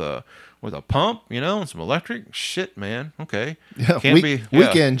there with a pump, and some electric? Shit, man. Okay. Yeah, Can't be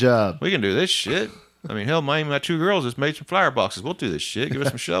weekend job. We can do this shit. I mean, hell, my two girls just made some flower boxes. We'll do this shit. Give us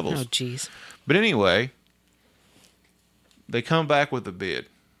some shovels. Oh, jeez. But anyway, they come back with a bid.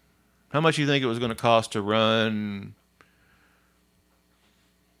 How much do you think it was going to cost to run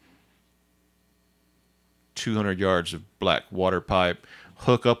 200 yards of black water pipe,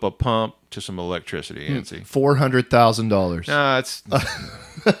 hook up a pump to some electricity, Nancy? $400,000. Nah, it's...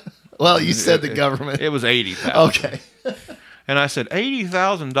 Well, you said the government. It was $80,000. Okay. And I said,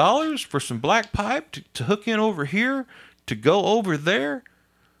 $80,000 for some black pipe to hook in over here, to go over there?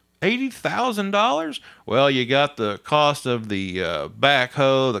 $80,000? Well, you got the cost of the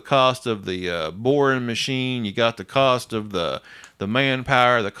backhoe, the cost of the boring machine, you got the cost of the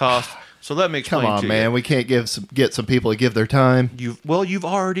manpower, the cost. So let me explain Come on, to man. you. We can't get some people to give their time. You've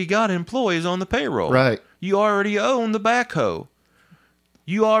already got employees on the payroll. Right. You already own the backhoe.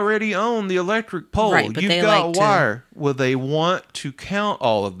 You already own the electric pole. Right, but You've they got like to- wire. Well, they want to count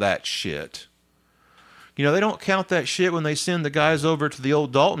all of that shit. They don't count that shit when they send the guys over to the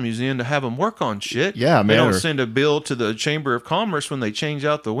old Dalton Museum to have them work on shit. Yeah, man. They don't send a bill to the Chamber of Commerce when they change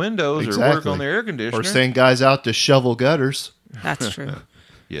out the windows or work on their air conditioner. Or send guys out to shovel gutters. That's true.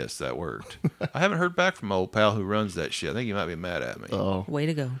 Yes, that worked. I haven't heard back from my old pal who runs that shit. I think he might be mad at me. Oh, Way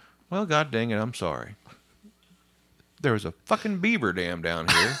to go. Well, god dang it, I'm sorry. There was a fucking beaver dam down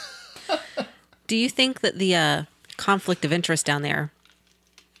here. Do you think that the conflict of interest down there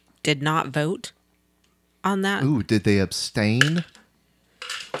did not vote on that? ooh, did they abstain?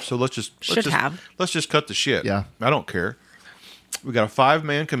 So let's just have. Let's just cut the shit. Yeah. I don't care. We got a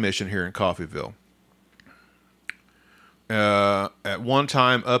 5-man commission here in Coffeyville. At one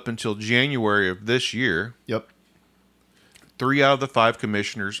time, up until January of this year, Yep. 3 out of the 5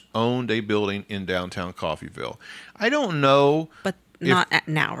 commissioners owned a building in downtown Coffeyville. I don't know. But not at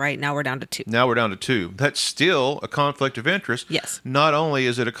now, right? Now we're down to 2. Now we're down to 2. That's still a conflict of interest. Yes. Not only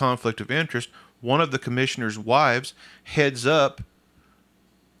is it a conflict of interest, one of the commissioner's wives heads up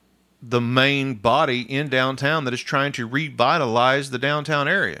the main body in downtown that is trying to revitalize the downtown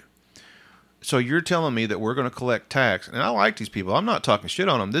area. So you're telling me that we're going to collect tax, and I like these people. I'm not talking shit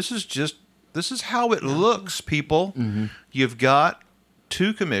on them. This is how it looks, people. Mm-hmm. You've got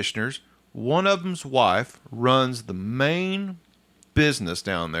 2 commissioners. One of them's wife runs the main business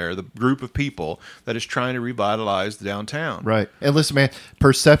down there, the group of people that is trying to revitalize the downtown. Right. And listen, man,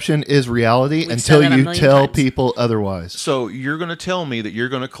 perception is reality We've until said that a you million tell times. people otherwise. So you're going to tell me that you're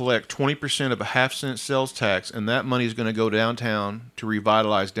going to collect 20% of a half-cent sales tax, and that money is going to go downtown to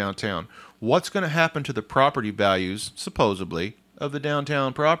revitalize downtown. What's going to happen to the property values, supposedly, of the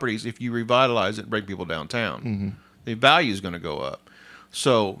downtown properties if you revitalize it and bring people downtown? Mm-hmm. The value is going to go up.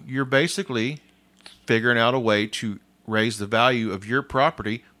 So you're basically figuring out a way to raise the value of your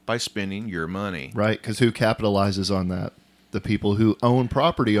property by spending your money. Right. Because who capitalizes on that? The people who own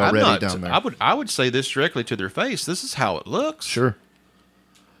property I'm already not- down there. I would say this directly to their face. This is how it looks. Sure.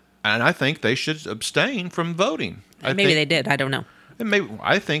 And I think they should abstain from voting. Maybe they did. I don't know. And maybe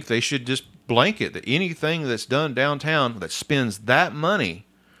I think they should just blanket that anything that's done downtown that spends that money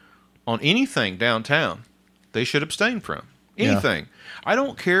on anything downtown, they should abstain from. Yeah. Anything. I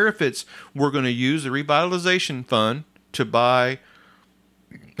don't care if it's we're going to use the revitalization fund to buy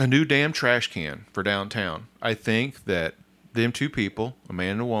a new damn trash can for downtown. I think that them two people, a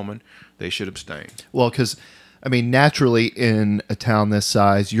man and a woman, they should abstain. Well, because, I mean, naturally in a town this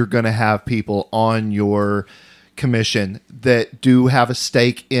size, you're going to have people on your commission that do have a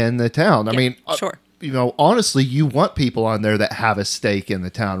stake in the town. I Yeah, mean, sure. You know, honestly, you want people on there that have a stake in the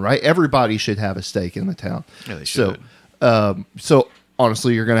town, right? Everybody should have a stake in the town. Yeah, they should. So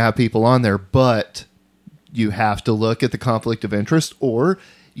honestly, you're going to have people on there, but you have to look at the conflict of interest, or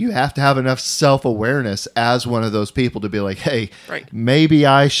you have to have enough self-awareness as one of those people to be like, hey, Right. maybe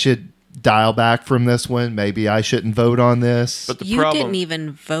I should dial back from this one. Maybe I shouldn't vote on this. But the You problem, didn't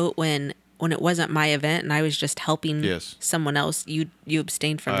even vote when it wasn't my event and I was just helping Yes. someone else. You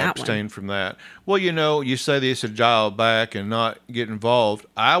abstained from I that abstain one. from that. Well, you know, you say they should dial back and not get involved.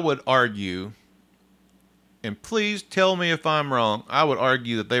 I would argue, and please tell me if I'm wrong, I would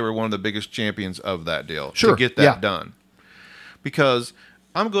argue that they were one of the biggest champions of that deal Sure, to get that yeah. done. Because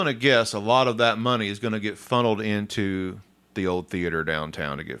I'm going to guess a lot of that money is going to get funneled into the old theater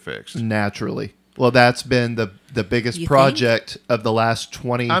downtown to get fixed. Naturally. Well, that's been the biggest You think? project of the last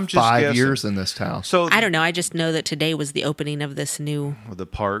I'm just 25 guessing. years in this town. So I don't know. I just know that today was the opening of this new the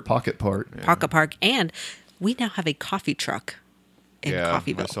park, Pocket part. Pocket Park, and we now have a coffee truck in yeah,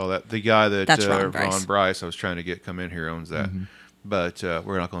 Coffeeville. I saw that. The guy that That's Ron Ron Bryce. Bryce I was trying to get come in here owns that, Mm-hmm. but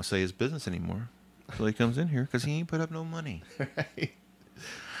we're not going to say his business anymore until he comes in here because he ain't put up no money.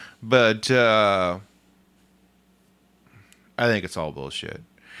 But I think it's all bullshit.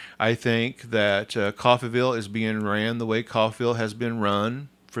 I think that Coffeeville is being ran the way Coffeeville has been run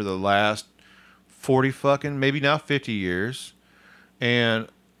for the last 40 fucking, maybe now 50 years. And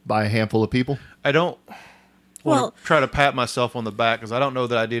By a handful of people. I don't Well- want to try to pat myself on the back because I don't know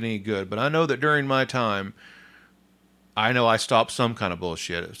that I did any good. But I know that during my time, I know I stopped some kind of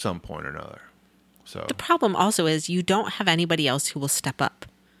bullshit at some point or another. So, The problem also is you don't have anybody else who will step up.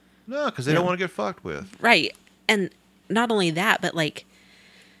 no, because they don't want to get fucked with. Right. And not only that, but like,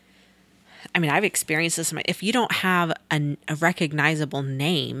 I mean, I've experienced this. If you don't have a recognizable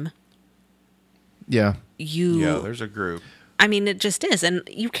name, Yeah. Yeah, there's a group. I mean, it just is. And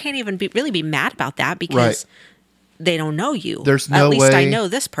you can't even really be mad about that because Right. they don't know you. There's no At least I way- know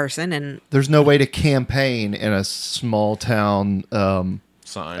this person. And There's no way to campaign in a small town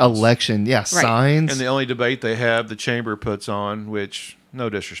Signs. election. Yeah, signs. And the only debate they have, the chamber puts on, which no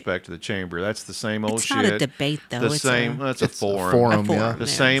disrespect to the chamber, that's the same old It's shit. not a debate, though. The It's same. a- That's a It's a forum. forum. A forum, yeah. The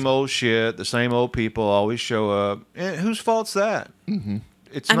yeah. same old shit. The same old people always show up. And whose fault's that? Mm-hmm.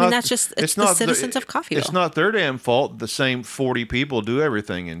 It's I mean, not. that's just- it's the not citizens of Coffeeville. It's not their damn fault. The same 40 people do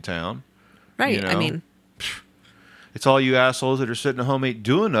everything in town. right. You I know? mean, It's all you assholes that are sitting at home ain't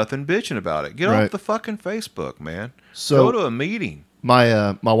doing nothing, bitching about it. Get Right. off the fucking Facebook, man. So- Go to a meeting.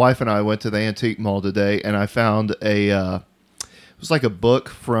 My wife and I went to the antique mall today, and I found it was like a book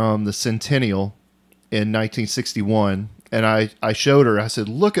from the Centennial in 1961, and I showed her. I said,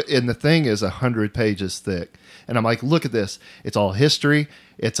 "Look at," and the thing is 100 pages thick, and I'm like, "Look at this! It's all history.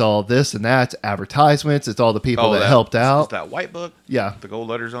 It's all this and that. It's advertisements. It's all the people that helped out." Is that white book? Yeah. The gold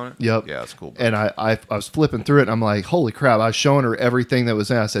letters on it? Yep. Yeah, it's cool. And I was flipping through it, and I'm like, holy crap! I was showing her everything that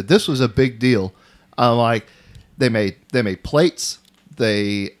was in it. I said, this was a big deal. I'm like, they made plates,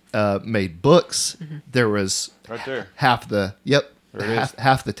 they made books. There was Right there. half the There it is.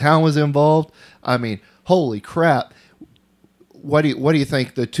 half the town was involved. I mean, holy crap! What do you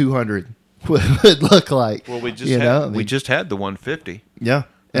think the 200 would look like? Well, we just you had, know? I we mean, just had the 150. yeah,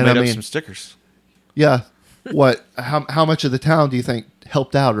 And and I made up mean, some stickers. yeah. What? How much of the town do you think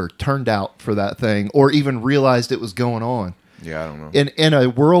helped out or turned out for that thing, or even realized it was going on? Yeah, I don't know. In a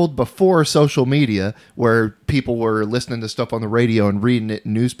world before social media, where people were listening to stuff on the radio and reading it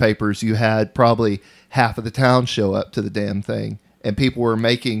in newspapers, you had probably half of the town show up to the damn thing, and people were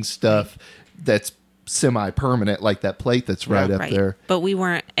making stuff that's semi-permanent, like that plate that's right up there. But we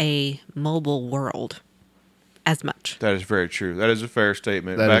weren't a mobile world as much. That is very true. That is a fair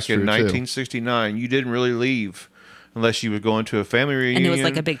statement. That Back is in true, too. 1969, you didn't really leave unless you were going to a family reunion. And it was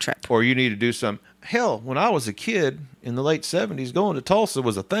like a big trip. Or you need to do some. Hell, when I was a kid in the late 70s, going to Tulsa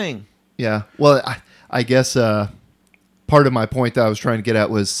was a thing. Yeah. Well, I guess part of my point that I was trying to get at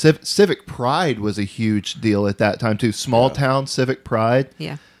was civic pride was a huge deal at that time too. Small town civic pride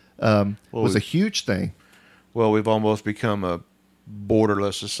Yeah. was a huge thing. Well, we've almost become a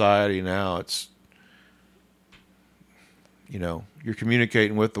borderless society now. It's, you're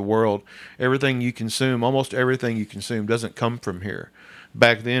communicating with the world. Everything you consume, almost everything you consume doesn't come from here.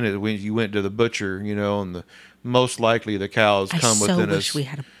 Back then, when you went to the butcher, and most likely the cows I come so within wish us. we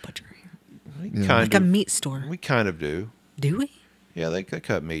had a butcher here. We kind Like a meat store. We kind of do. Do we? Yeah, they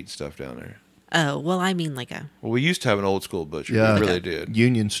cut meat and stuff down there. Oh, well, I mean like a... Well, we used to have an old school butcher. Yeah. We really did.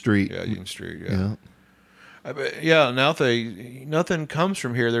 Union Street. Yeah, Union Street. Yeah. Now nothing comes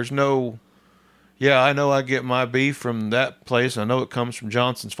from here. There's no. Yeah, I know I get my beef from that place. I know it comes from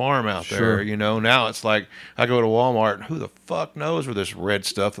Johnson's Farm out there. Sure. Now it's like I go to Walmart and who the fuck knows where this red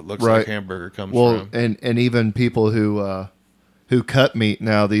stuff that looks Right. like hamburger comes Well, from. and even people who cut meat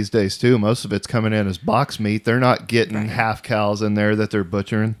now these days too, most of it's coming in as box meat. They're not getting half cows in there that they're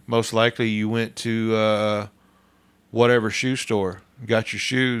butchering. Most likely you went to whatever shoe store, got your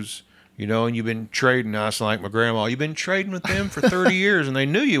shoes, and you've been trading. I was like my grandma, you've been trading with them for 30 years, and they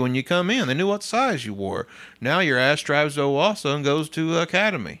knew you when you come in. They knew what size you wore. Now your ass drives to Owasso and goes to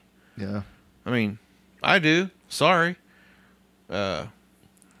Academy. Yeah. I mean, I do. Sorry.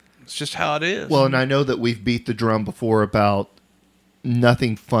 It's just how it is. Well, and I know that we've beat the drum before about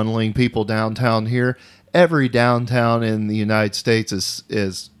nothing funneling people downtown here. Every downtown in the United States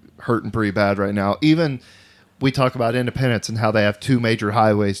is hurting pretty bad right now. Even we talk about Independence and how they have two major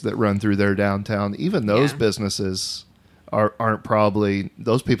highways that run through their downtown. Even those Yeah. businesses aren't probably,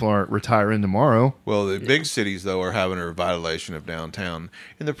 those people aren't retiring tomorrow. Well, the big cities, though, are having a revitalization of downtown.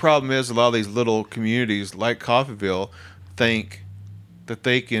 And the problem is a lot of these little communities like Coffeyville think that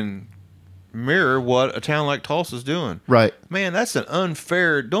they can mirror what a town like Tulsa's doing. Right. Man, that's an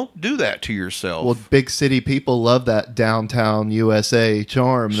unfair. Don't do that to yourself. Well, big city people love that downtown USA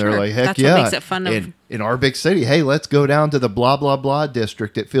charm. Sure. They're like, heck That's what yeah. makes it fun of- in our big city, hey, let's go down to the blah, blah, blah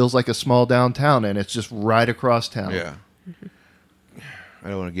district. It feels like a small downtown, and it's just right across town. Yeah. I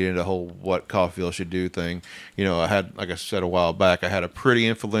don't want to get into the whole what Coffeyville should do thing. I had, like I said a while back, I had a pretty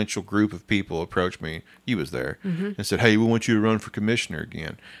influential group of people approach me. You was there and said, "Hey, we want you to run for commissioner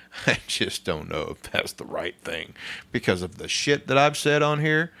again." I just don't know if that's the right thing because of the shit that I've said on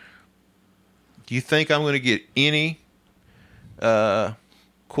here. Do you think I'm going to get any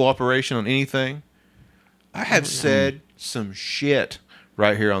cooperation on anything? I have said some shit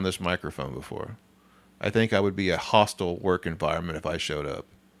right here on this microphone before. I think I would be a hostile work environment if I showed up.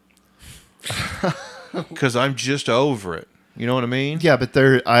 Because I'm just over it. You know what I mean? Yeah, but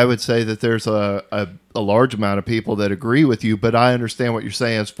I would say that there's a large amount of people that agree with you, but I understand what you're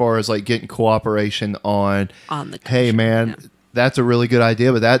saying as far as like getting cooperation on On the hey, commission, man, yeah. that's a really good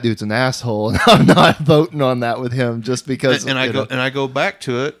idea, but that dude's an asshole, and I'm not voting on that with him just because. And I go back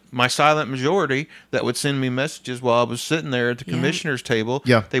to it. My silent majority that would send me messages while I was sitting there at the Yeah. commissioner's table.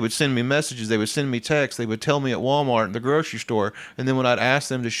 Yeah. They would send me messages. They would send me texts. They would tell me at Walmart and the grocery store. And then when I'd ask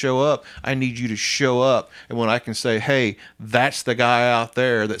them to show up, I need you to show up. And when I can say, hey, that's the guy out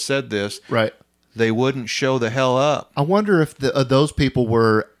there that said this, Right. they wouldn't show the hell up. I wonder if those people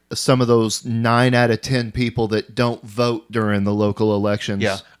were some of those 9 out of 10 people that don't vote during the local elections.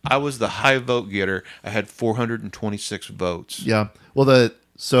 Yeah. I was the high vote getter. I had 426 votes. Yeah. Well,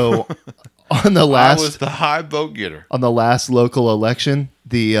 so on the I last was the high vote getter. on the last local election,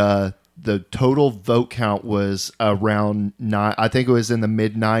 the total vote count was around 9. I think it was in the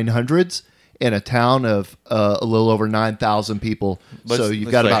mid 900s in a town of a little over 9,000 people. So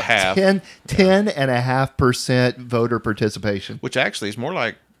you've let's got say about half. 10.5% voter participation. Which actually is more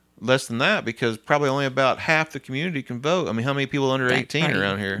like less than that because probably only about half the community can vote. I mean, how many people under Right, 18 right.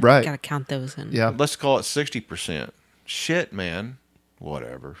 around here? Right. Got to count those in. Yeah. Let's call it 60%. Shit, man.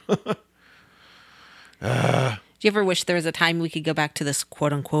 Whatever. Do you ever wish there was a time we could go back to this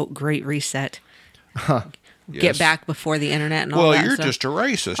quote unquote great reset? Yes. Get back before the internet and all Well, that you're stuff? just a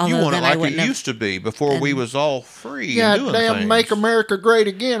racist. Although You want it then I like it wouldn't have- used to be before we was all free Yeah, and doing damn, things. make America great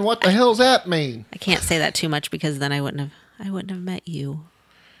again. What the hell's that mean? I can't say that too much because then I wouldn't have met you.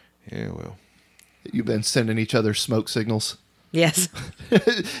 Yeah, well. You've been sending each other smoke signals. Yes.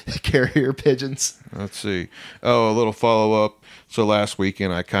 Carrier pigeons. Let's see. Oh, a little follow up. So last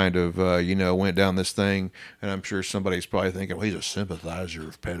weekend, I kind of, went down this thing, and I'm sure somebody's probably thinking, well, he's a sympathizer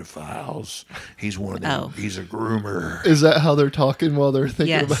of pedophiles. He's one of them. Oh. He's a groomer. Is that how they're talking while they're thinking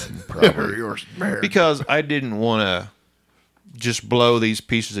Yes. about Probably. Because I didn't want to just blow these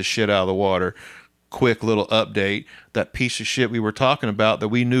pieces of shit out of the water. Quick little update. That piece of shit we were talking about that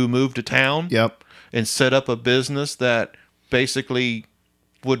we knew moved to town. Yep. And set up a business that basically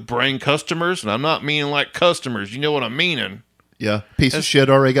would bring customers. And I'm not meaning like customers. You know what I'm meaning. Yeah. Piece of shit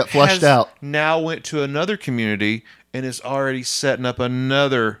already got flushed Has out. Now went to another community and is already setting up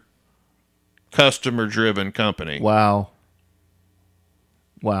another customer-driven company. Wow.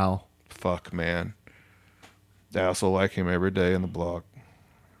 Fuck, man. I also like him every day in the blog.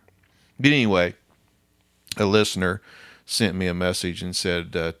 But anyway, a listener sent me a message and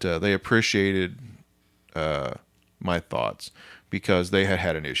said that they appreciated my thoughts because they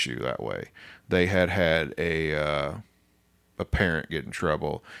had an issue that way. They had a parent get in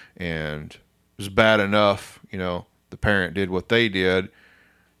trouble, and it was bad enough, the parent did what they did.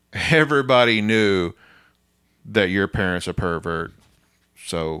 Everybody knew that your parent's a pervert,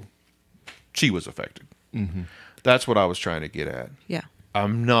 so she was affected. Mm-hmm. That's what I was trying to get at. Yeah.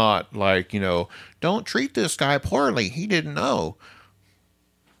 I'm not like, don't treat this guy poorly. He didn't know.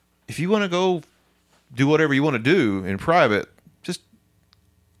 If you want to go do whatever you want to do in private, just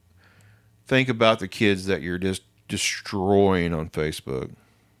think about the kids that you're just destroying on Facebook.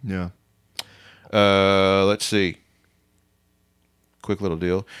 Yeah. Let's see. Quick little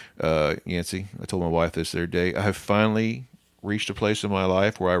deal. Yancey, I told my wife this the other day. I have finally reached a place in my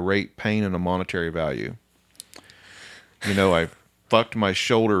life where I rate pain in a monetary value. I fucked my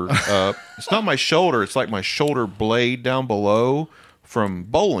shoulder up. It's not my shoulder. It's like my shoulder blade down below from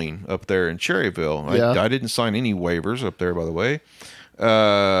bowling up there in Cherryville. Yeah. I didn't sign any waivers up there, by the way.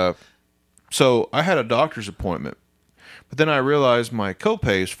 So I had a doctor's appointment. But then I realized my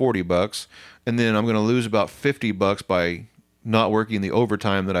copay is $40, and then I'm going to lose about $50 by not working the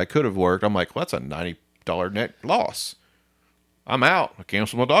overtime that I could have worked. I'm like, well, that's a $90 net loss. I'm out. I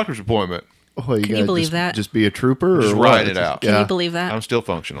canceled my doctor's appointment. Oh, Can you gotta believe just, that? Just be a trooper, or Just what? ride it out. Can you believe that? I'm still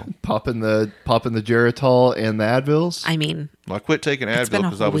functional. Popping the Geritol and the Advils. I mean, I quit taking It's been Advil a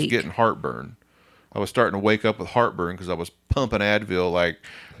because I whole was week. getting heartburn. I was starting to wake up with heartburn because I was pumping Advil like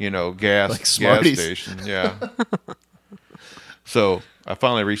gas Smarties. station. Yeah. So I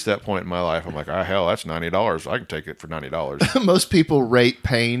finally reached that point in my life. I'm like, hell, that's $90. I can take it for $90. Most people rate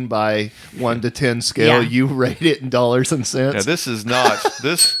pain by 1 to 10 scale. Yeah. You rate it in dollars and cents. Now this is not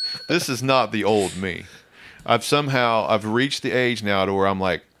this is not the old me. I've reached the age now to where I'm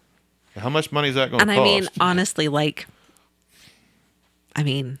like, how much money is that going to and cost? I mean, honestly,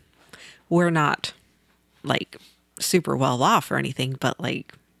 we're not super well off or anything, but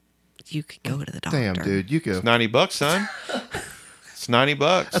you could go to the doctor. Damn, dude, you could. It's $90, son. It's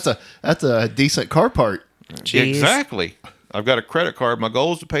 $90. That's a decent car part. Jeez. Exactly. I've got a credit card. My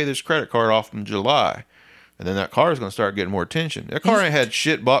goal is to pay this credit card off in July. And then that car is going to start getting more attention. That car ain't had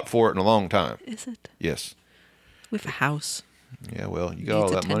shit bought for it in a long time. Is it? Yes. We have a house. Yeah, well, you got all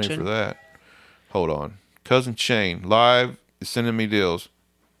Needs that money attention. for that. Hold on. Cousin Shane, live, is sending me deals.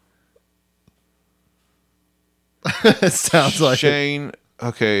 It sounds like it. Shane,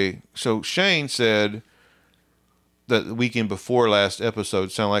 okay. So Shane said that the weekend before last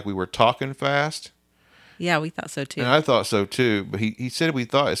episode sounded like we were talking fast. Yeah, we thought so too. And I thought so too, but he said we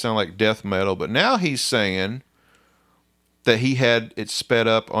thought it sounded like death metal, but now he's saying that he had it sped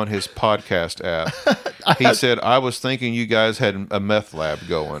up on his podcast app. He said, I was thinking you guys had a meth lab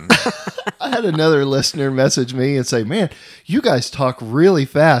going. I had another listener message me and say, "Man, you guys talk really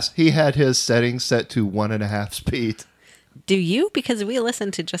fast." He had his settings set to 1.5 speed. Do you? Because we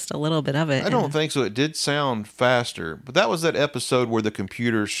listened to just a little bit of it. I don't think so. It did sound faster, but that was that episode where the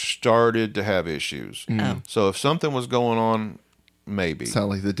computer started to have issues. Oh. So if something was going on, maybe. Sound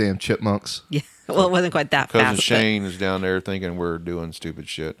like the damn chipmunks. Yeah. Well, it wasn't quite that Cousin fast. but- Shane is down there thinking we're doing stupid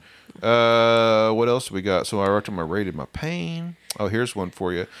shit. What else do we got? So I rated my pain. Oh, here's one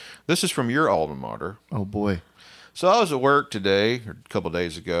for you. This is from your alma mater. Oh boy. So I was at work today, or a couple of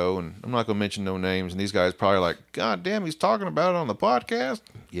days ago, and I'm not going to mention no names, and these guys probably like, God damn, he's talking about it on the podcast?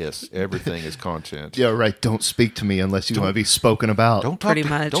 Yes, everything is content. Yeah, right. Don't speak to me unless you want to be spoken about. Don't talk Pretty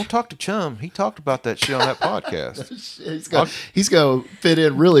much. Don't talk to Chum. He talked about that shit on that podcast. He's going to fit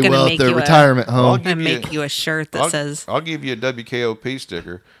in really Gonna well at make the you a- retirement home. I'm going to make you a shirt that says I'll give you a WKOP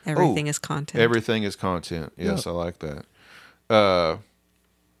sticker. everything Oh, is content. Everything is content. Yes, I like that.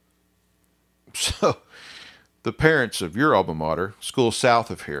 So the parents of your alma mater, school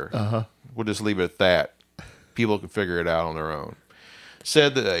south of here, we'll just leave it at that. people could figure it out on their own.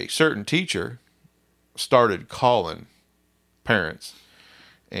 Said that a certain teacher started calling parents.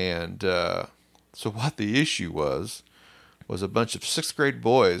 And so what the issue was a bunch of 6th grade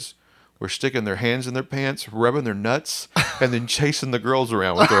boys were sticking their hands in their pants, rubbing their nuts, and then chasing the girls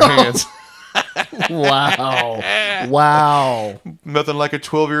around with their hands. Wow. Wow. Nothing like a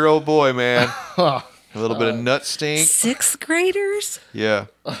 12-year-old boy, man. A little bit of nut stink. 6th graders? Yeah.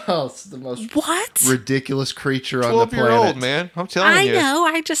 Oh, it's the most What? ridiculous creature on the 12-year-old, planet. man. I'm telling I you. know.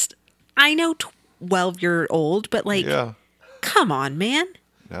 I know 12-year-old, but like, Yeah. come on, man.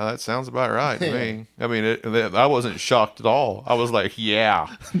 No, that sounds about right to me. I mean, I wasn't shocked at all. I was like,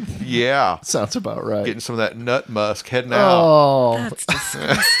 yeah. Yeah. Sounds about right. Getting some of that nut musk heading out. Oh, That's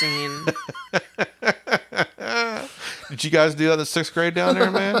disgusting. Did you guys do that in the 6th grade down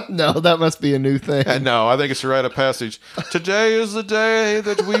there, man? no, that must be a new thing. No, I think it's a rite of passage. Today is the day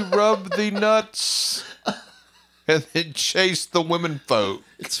that we rub the nuts and then chase the women folk.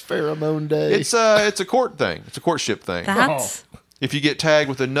 It's pheromone day. It's a court thing. It's a courtship thing. That's If you get tagged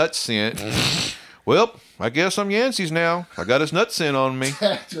with a nut scent, well, I guess I'm Yancey's now. I got his nut scent on me.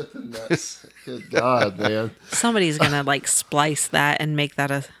 Packed with the nuts. Good God, man. somebody's gonna like splice that and make that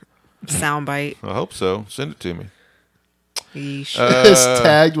a soundbite. I hope so. Send it to me. Yeesh. It's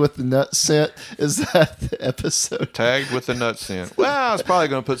tagged with the nut scent. Is that the episode? Tagged with the nut scent. Well, I was probably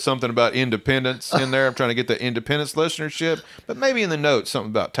going to put something about independence in there. I'm trying to get the independence listenership, but maybe in the notes something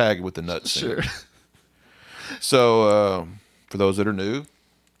about tagged with the nut scent. Sure. So, for those that are new,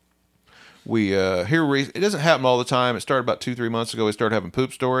 we it doesn't happen all the time. It started about 2-3 months ago. We started having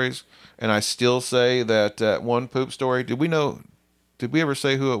poop stories, and I still say that one poop story. Did we ever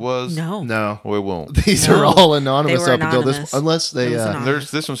say who it was? No. No. We won't. These No. are all anonymous They were up until this, anonymous. unless they. It was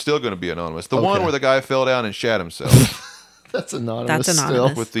anonymous. This one's still going to be anonymous. The one Okay. where the guy fell down and shat himself That's anonymous. That's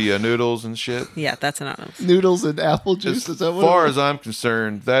anonymous. with the noodles and shit. Yeah, that's anonymous. Still. Noodles and apple juice. As Is that what far it as I'm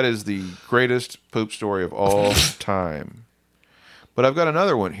concerned, that is the greatest poop story of all time. But I've got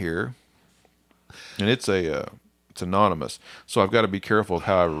another one here, and it's anonymous, so I've got to be careful of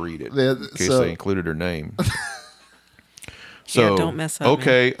how I read it Yeah, in case so- they included her name. So Yeah, don't mess up,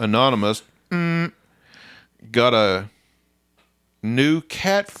 okay, anonymous. Got a new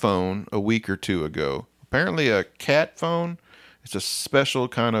cat phone a week or 2 ago. Apparently, a cat phone. It's a special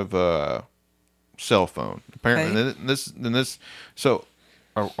kind of cell phone. Apparently, Okay. So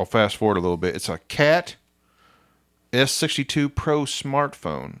I'll fast forward a little bit. It's a Cat S62 Pro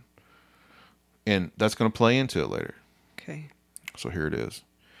smartphone, and that's going to play into it later. Okay. So here it is.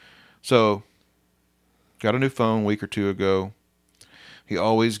 So got a new phone a week or 2 ago. He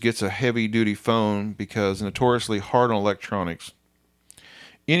always gets a heavy duty phone because notoriously hard on electronics.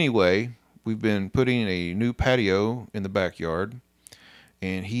 Anyway, we've been putting a new patio in the backyard,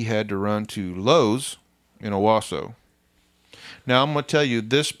 and he had to run to Lowe's in Owasso. Now I'm going to tell you,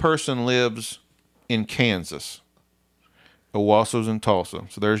 this person lives in Kansas. Owasso's in Tulsa.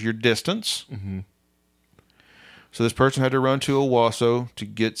 So there's your distance. Mm-hmm. So this person had to run to Owasso to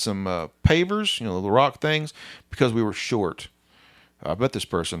get some pavers, the rock things, because we were short. I bet this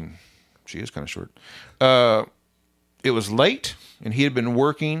person, she is kind of short. It was late, and he had been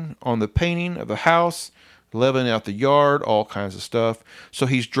working on the painting of the house, leveling out the yard, all kinds of stuff. So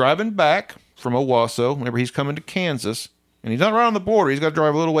he's driving back from Owasso whenever he's coming to Kansas, and he's not right on the border. He's got to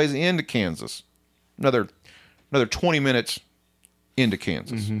drive a little ways into Kansas. Another 20 minutes into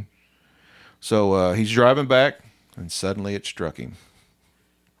Kansas. Mm-hmm. So he's driving back, and suddenly it struck him.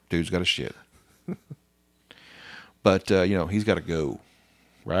 Dude's got a shit. But, he's got to go,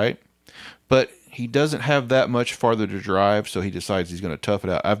 right? But he doesn't have that much farther to drive, so he decides he's going to tough it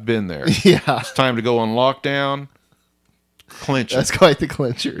out. I've been there. Yeah. It's time to go on lockdown. Clincher. That's quite the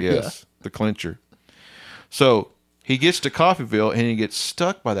clincher. Yes, the clincher. So he gets to Coffeyville, and he gets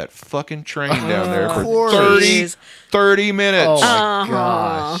stuck by that fucking train down there for course. 30 minutes. Oh, my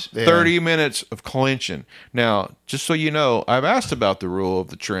gosh. Man. 30 minutes of clinching. Now, just so you know, I've asked about the rule of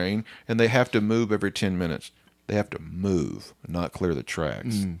the train, and they have to move every 10 minutes. They have to move, not clear the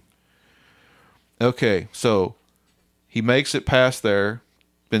tracks. Okay, so he makes it past there,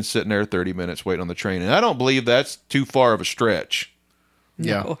 been sitting there 30 minutes waiting on the train, and I don't believe that's too far of a stretch.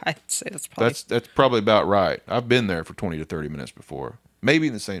 Yeah. No, I'd say that's probably. That's probably about right. I've been there for 20 to 30 minutes before, maybe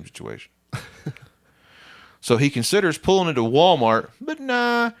in the same situation. So he considers pulling into Walmart, but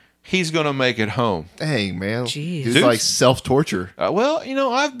nah, he's going to make it home. Dang, man. Jeez. It's Dude. like self-torture. Well,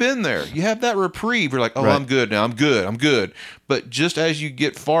 I've been there. You have that reprieve. You're like, oh, Right. I'm good now. I'm good. But just as you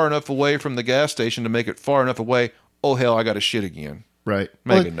get far enough away from the gas station to make it far enough away, oh, hell, I got to shit again. Right.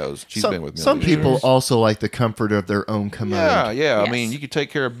 Megan knows. She's been with me. Some all these people years. also like the comfort of their own commode. Yeah. I Yes. mean, you could take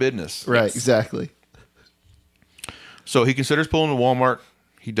care of business. Right, Yes. exactly. So he considers pulling to Walmart.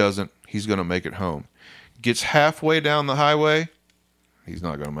 He doesn't. He's going to make it home. Gets halfway down the highway. He's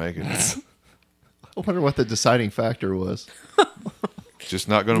not going to make it. I wonder what the deciding factor was. Just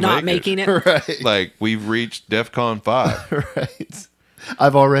not going to Not make making it. Right. Like, we've reached DEFCON 5. Right.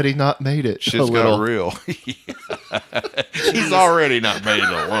 I've already not made it. Shit's got real. He's already not made it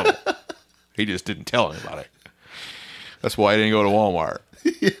alone. He just didn't tell anybody. That's why he didn't go to Walmart.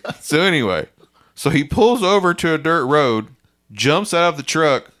 So anyway, so he pulls over to a dirt road, jumps out of the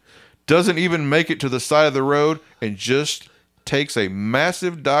truck, doesn't even make it to the side of the road, and just takes a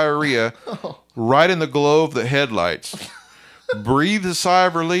massive diarrhea right in the glow of the headlights. Breathes a sigh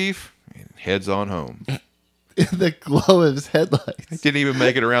of relief and heads on home. In the glow of his headlights. Didn't even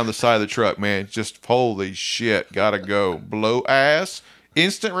make it around the side of the truck, man. Just holy shit, gotta go. Blow ass,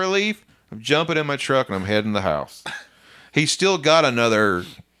 instant relief. I'm jumping in my truck and I'm heading to the house. He's still got another,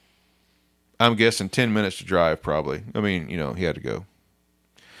 I'm guessing, 10 minutes to drive probably. I mean, you know, he had to go.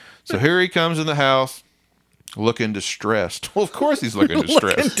 So here he comes in the house looking distressed. Well, of course he's looking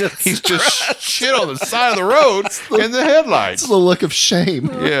distressed. He's just shit on the side of the road in the headlights. It's the look of shame.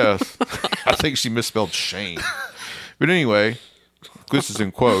 Yes. I think she misspelled shame. But anyway, this is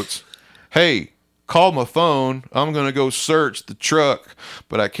in quotes. Hey, call my phone. I'm going to go search the truck,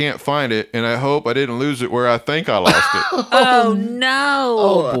 but I can't find it, and I hope I didn't lose it where I think I lost it. Oh, no.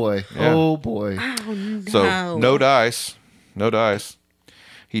 Oh, boy. Yeah. Oh, boy. Oh, no. So, no dice. No dice.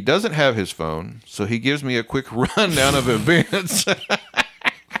 He doesn't have his phone, so he gives me a quick rundown of events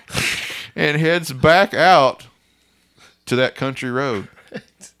and heads back out to that country road.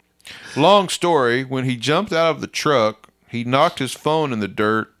 Long story, when he jumped out of the truck, he knocked his phone in the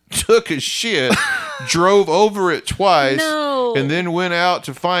dirt, took a shit, drove over it twice, No. and then went out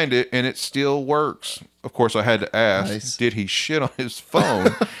to find it, and it still works. Of course, I had to ask, Did he shit on his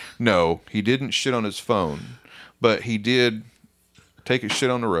phone? No, he didn't shit on his phone, but he did take his shit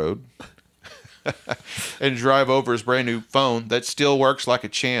on the road and drive over his brand new phone that still works like a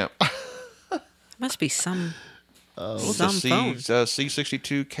champ. Must be some It's phone. a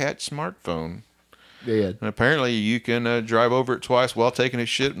C62 Cat smartphone. Man. And apparently you can drive over it twice while taking a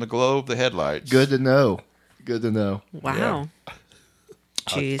shit in the glow of the headlights. Good to know. Good to know. Wow.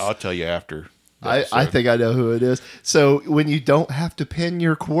 Jeez. I'll tell you after. the I episode. think I know who it is. So when you don't have to pin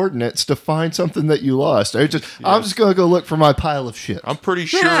your coordinates to find something that you lost, I'm just going to go look for my pile of shit. I'm pretty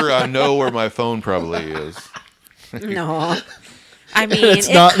sure I know where my phone probably is. No. I mean, It's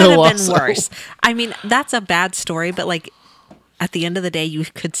it not could have been Owasso. worse. I mean, that's a bad story, but like at the end of the day, you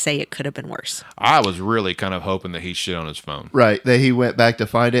could say it could have been worse. I was really kind of hoping that he shit on his phone. Right. That he went back to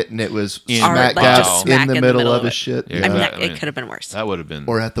find it and it was In- smack like, dab just smack in the middle of his shit. Yeah, I mean, that- it could have been worse. That would have been.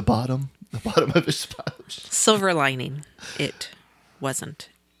 Or at the bottom of his pouch. Silver lining, it wasn't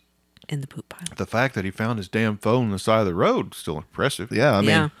in the poop pile. The fact that he found his damn phone on the side of the road is still impressive. Yeah, I mean,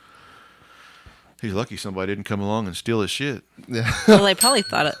 yeah. He's lucky somebody didn't come along and steal his shit. Well, they probably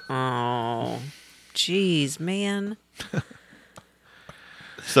thought it. Oh, jeez, man.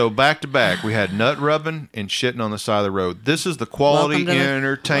 So back to back, we had nut rubbing and shitting on the side of the road. This is the quality Welcome to the-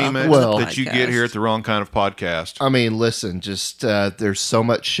 entertainment welcome to the that you get podcast. here at the Wrong Kind of Podcast. I mean, listen, just there's so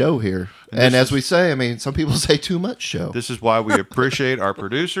much show here. And This as is- we say, I mean, some people say too much show. This is why we appreciate our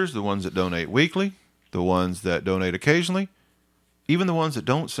producers, the ones that donate weekly, the ones that donate occasionally, even the ones that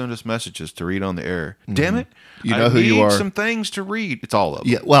don't send us messages to read on the air. Damn it. You know I who you need are. some things to read. It's all of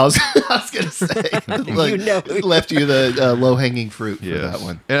them. Yeah, well, I was going to say, like, left you the low-hanging fruit for Yes. that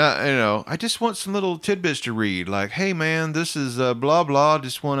one. And I just want some little tidbits to read. Like, hey man, this is blah blah.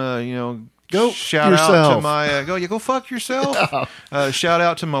 Just want to Go shout out to yourself. my go fuck yourself. Shout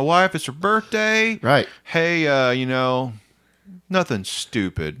out to my wife. It's her birthday. Right. Hey, nothing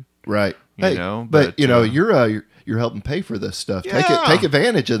stupid. Right. You know, but but, you're helping pay for this stuff. Yeah. Take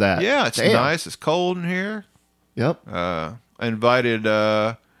advantage of that. Yeah, it's Damn. nice. It's cold in here. Yep. I invited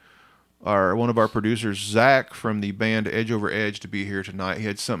one of our producers, Zach, from the band Edge Over Edge, to be here tonight. He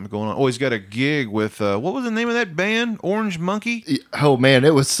had something going on. Oh, he's got a gig with what was the name of that band? Orange Monkey. Oh man,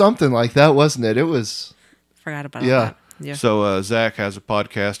 it was something like that, wasn't it? It was. Forgot about Yeah. that. Yeah. So Zach has a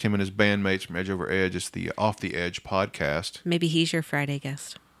podcast. Him and his bandmates from Edge Over Edge. It's the Off the Edge podcast. Maybe he's your Friday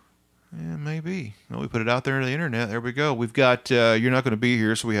guest. Yeah, maybe. Well, we put it out there on the internet. There we go. We've got. You're not going to be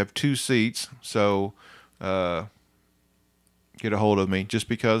here, so we have 2 seats. So. Get a hold of me. Just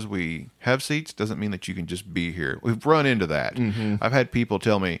because we have seats doesn't mean that you can just be here. We've run into that. I've had people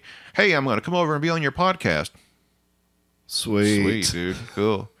tell me, hey, I'm going to come over and be on your podcast. Sweet. Sweet, dude.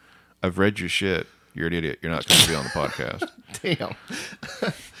 Cool. I've read your shit. You're an idiot. You're not going to be on the podcast. Damn.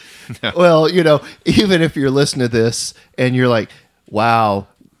 Well, even if you're listening to this and you're like, wow,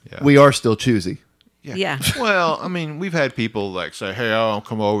 Yeah. we are still choosy. Yeah. Well, I mean, we've had people like say, "Hey, I'll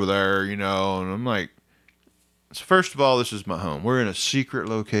come over there," and I'm like, so first of all, this is my home. We're in a secret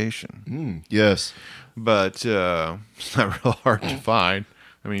location, Yes. but it's not real hard to find.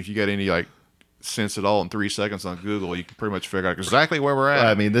 I mean, if you got any like sense at all in 3 seconds on Google, you can pretty much figure out exactly where we're at.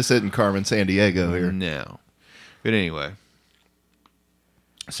 I mean, this isn't Carmen San Diego here. No. But anyway,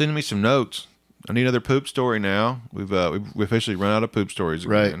 sending me some notes. I need another poop story now. We've officially run out of poop stories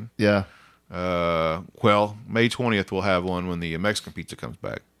Right. again. Yeah. Well, May 20th we'll have one when the Mexican pizza comes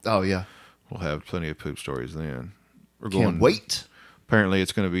back. Oh, yeah. We'll have plenty of poop stories then. We're Can't wait. Apparently,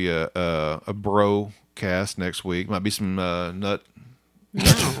 it's going to be a bro cast next week. Might be some nut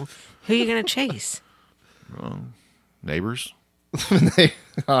No. Who are you going to chase? neighbors.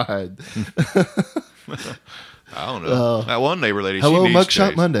 God. I don't know. That one neighbor lady. Hello, she needs Mugshot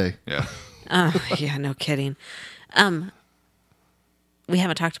chased. Monday. Yeah. Yeah, no kidding. We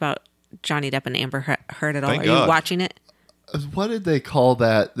haven't talked about Johnny Depp and Amber Heard at all. Thank Are God. you watching it? What did they call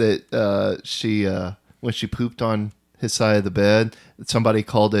that? She when she pooped on his side of the bed, somebody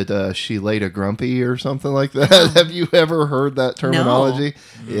called it she laid a grumpy or something like that. Have you ever heard that terminology?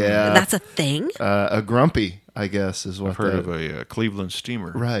 Yeah, That's a thing? a grumpy, I guess, is what I've heard that- of a Cleveland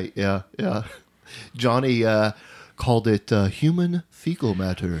steamer. Right? Yeah, yeah. Johnny called it human fecal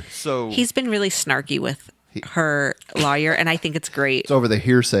matter. So He's been really snarky with her lawyer, and I think it's great. It's over the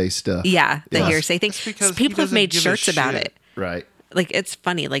hearsay stuff. Yeah, the Yes. hearsay thing. because he People have doesn't made give a shirts about shit. it. Right. Like, it's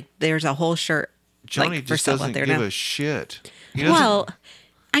funny. Like, there's a whole shirt Johnny like, for just sale out doesn't there give now. a shit. He doesn't- Well,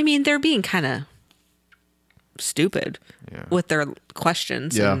 I mean, they're being kind of stupid Yeah. with their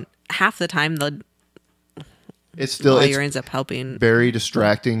questions, Yeah. and half the time the It's still lawyer it's ends up helping. very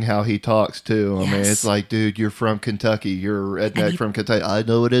distracting how he talks too. I mean, Yes. it's like, dude, you're from Kentucky. You're a And redneck he- from Kentucky. I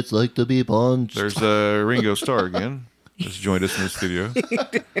know what it's like to be punched. There's Ringo Starr again. Just joined us in the studio.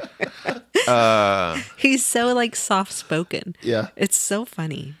 He's so like soft spoken. Yeah. It's so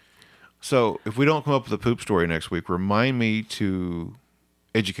funny. So if we don't come up with a poop story next week, remind me to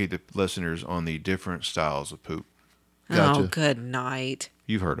educate the listeners on the different styles of poop. Gotcha. Oh, good night.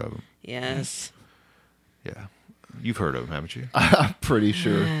 You've heard of them. Yes. Yeah. You've heard of them, haven't you? I'm pretty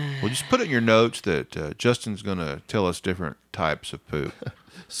sure. Well, just put it in your notes that Justin's going to tell us different types of poop.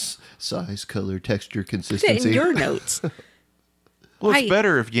 Size, color, texture, Put it consistency. in your notes. Well, it's Why-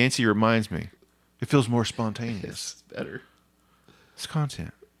 better if Yancey reminds me. It feels more spontaneous. It's better. It's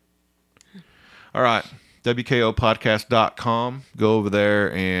content. All right. WKOpodcast.com. Go over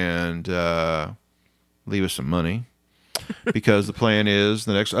there and leave us some money. Because the plan is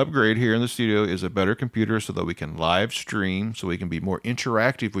the next upgrade here in the studio is a better computer so that we can live stream, so we can be more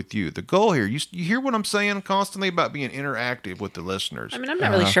interactive with you. The goal here, you hear what I'm saying constantly about being interactive with the listeners. I mean, I'm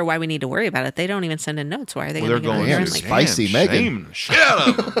not really sure why we need to worry about it. They don't even send in notes. Why are they Well, they're going to going get to like spicy Megan. shame the shit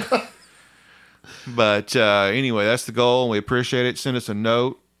out of them. But anyway, that's the goal, and we appreciate it. Send us a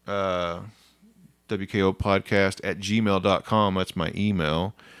note, WKOpodcast@gmail.com. That's my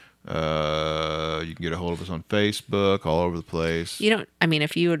email. You can get a hold of us on Facebook, all over the place. You don't. I mean,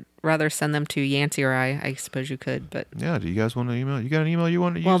 if you would rather send them to Yancey or I suppose you could. But Yeah, do you guys want an email? You got an email you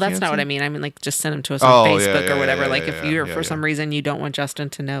want to use? well, that's not what I Yancey? mean. I mean, like just send them to us Oh, on yeah, Facebook yeah, or whatever. yeah, like yeah, if you're yeah, for yeah. some reason you don't want Justin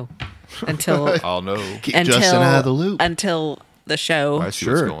to know until I'll know. Keep until Justin out of the loop. until the show. I see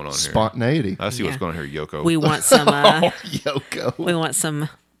what's Sure. going on here. Spontaneity. I see what's Yeah. going on here, Yoko. We want some. Yoko. We want some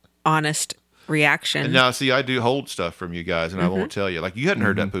honest reaction. And now, see, I do hold stuff from you guys, and I won't tell you. Like, you hadn't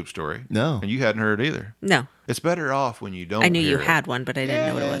heard that poop story. No. And you hadn't heard it either. No, It's better off when you don't I knew hear you it. had one, but I didn't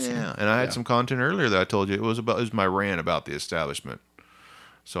know what it was. Yeah, and I had some content earlier that I told you. It was my rant about the establishment.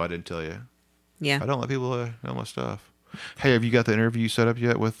 So I didn't tell you. Yeah. I don't let people know my stuff. Hey, have you got the interview set up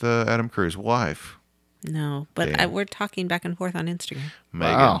yet with Adam Kerr's wife, No, but Damn. we're talking back and forth on Instagram.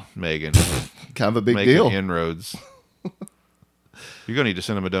 Megan? Wow. Megan. Kind of a big Making deal. inroads. You're going to need to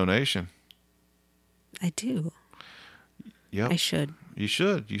send him a donation. I do. Yep. I should. You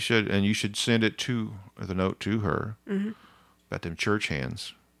should. You should. And you should send it the note to her. Mm-hmm. About them church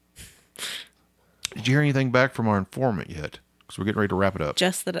hands. Did you hear anything back from our informant yet? Because we're getting ready to wrap it up.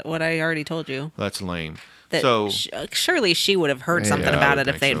 Just that what I already told you. That's lame. That So, surely she would have heard Yeah, something I about would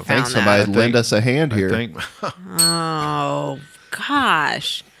it if think they'd so. found Think somebody that. lend us a hand I here. think Oh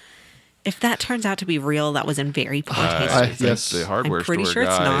gosh! If that turns out to be real, that was in very poor taste. I think Yes. the hardware I'm pretty store sure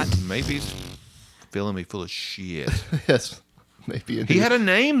it's guy not. maybe he's filling me full of shit. Yes. Maybe. He had a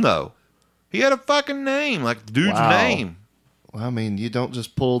name though. He had a fucking name, like the dude's Wow. name. Well, I mean, you don't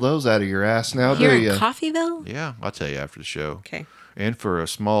just pull those out of your ass now, Here do in you? Coffeeville. Yeah, I'll tell you after the show. Okay. And for a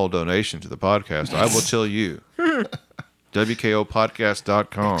small donation to the podcast, I will tell you.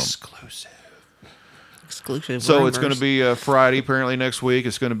 WKOpodcast.com. Exclusive. Exclusive. So it's going rumors. to be Friday, apparently next week.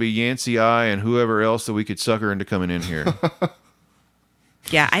 It's going to be Yancey I and whoever else that we could sucker into coming in here.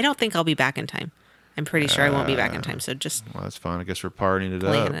 Yeah, I don't think I'll be back in time. I'm pretty sure I won't be back in time. So just Well, that's fine. I guess we're partying it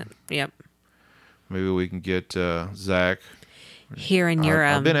plan up. it. Yep. Maybe we can get Zach. Here in your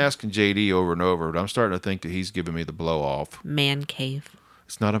I've been asking JD over and over, but I'm starting to think that he's giving me the blow off. man cave.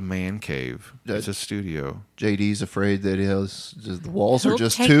 It's not a man cave. It's a studio. JD's afraid that the walls are He'll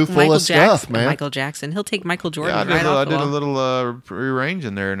just take too full Michael of stuff, Jackson- man. Michael Jackson. He'll take Michael Jordan Yeah, right I off the did a wall. little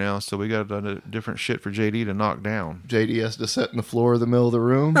rearranging there now, so we got different shit for JD to knock down. JD has to sit in the floor of the middle of the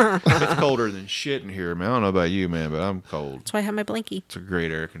room. It's colder than shit in here, man. I don't know about you, man, but I'm cold. That's why I have my blankie. It's a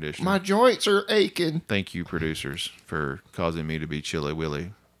great air conditioner. My joints are aching. Thank you, producers, for causing me to be chilly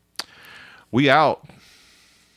willy. We out.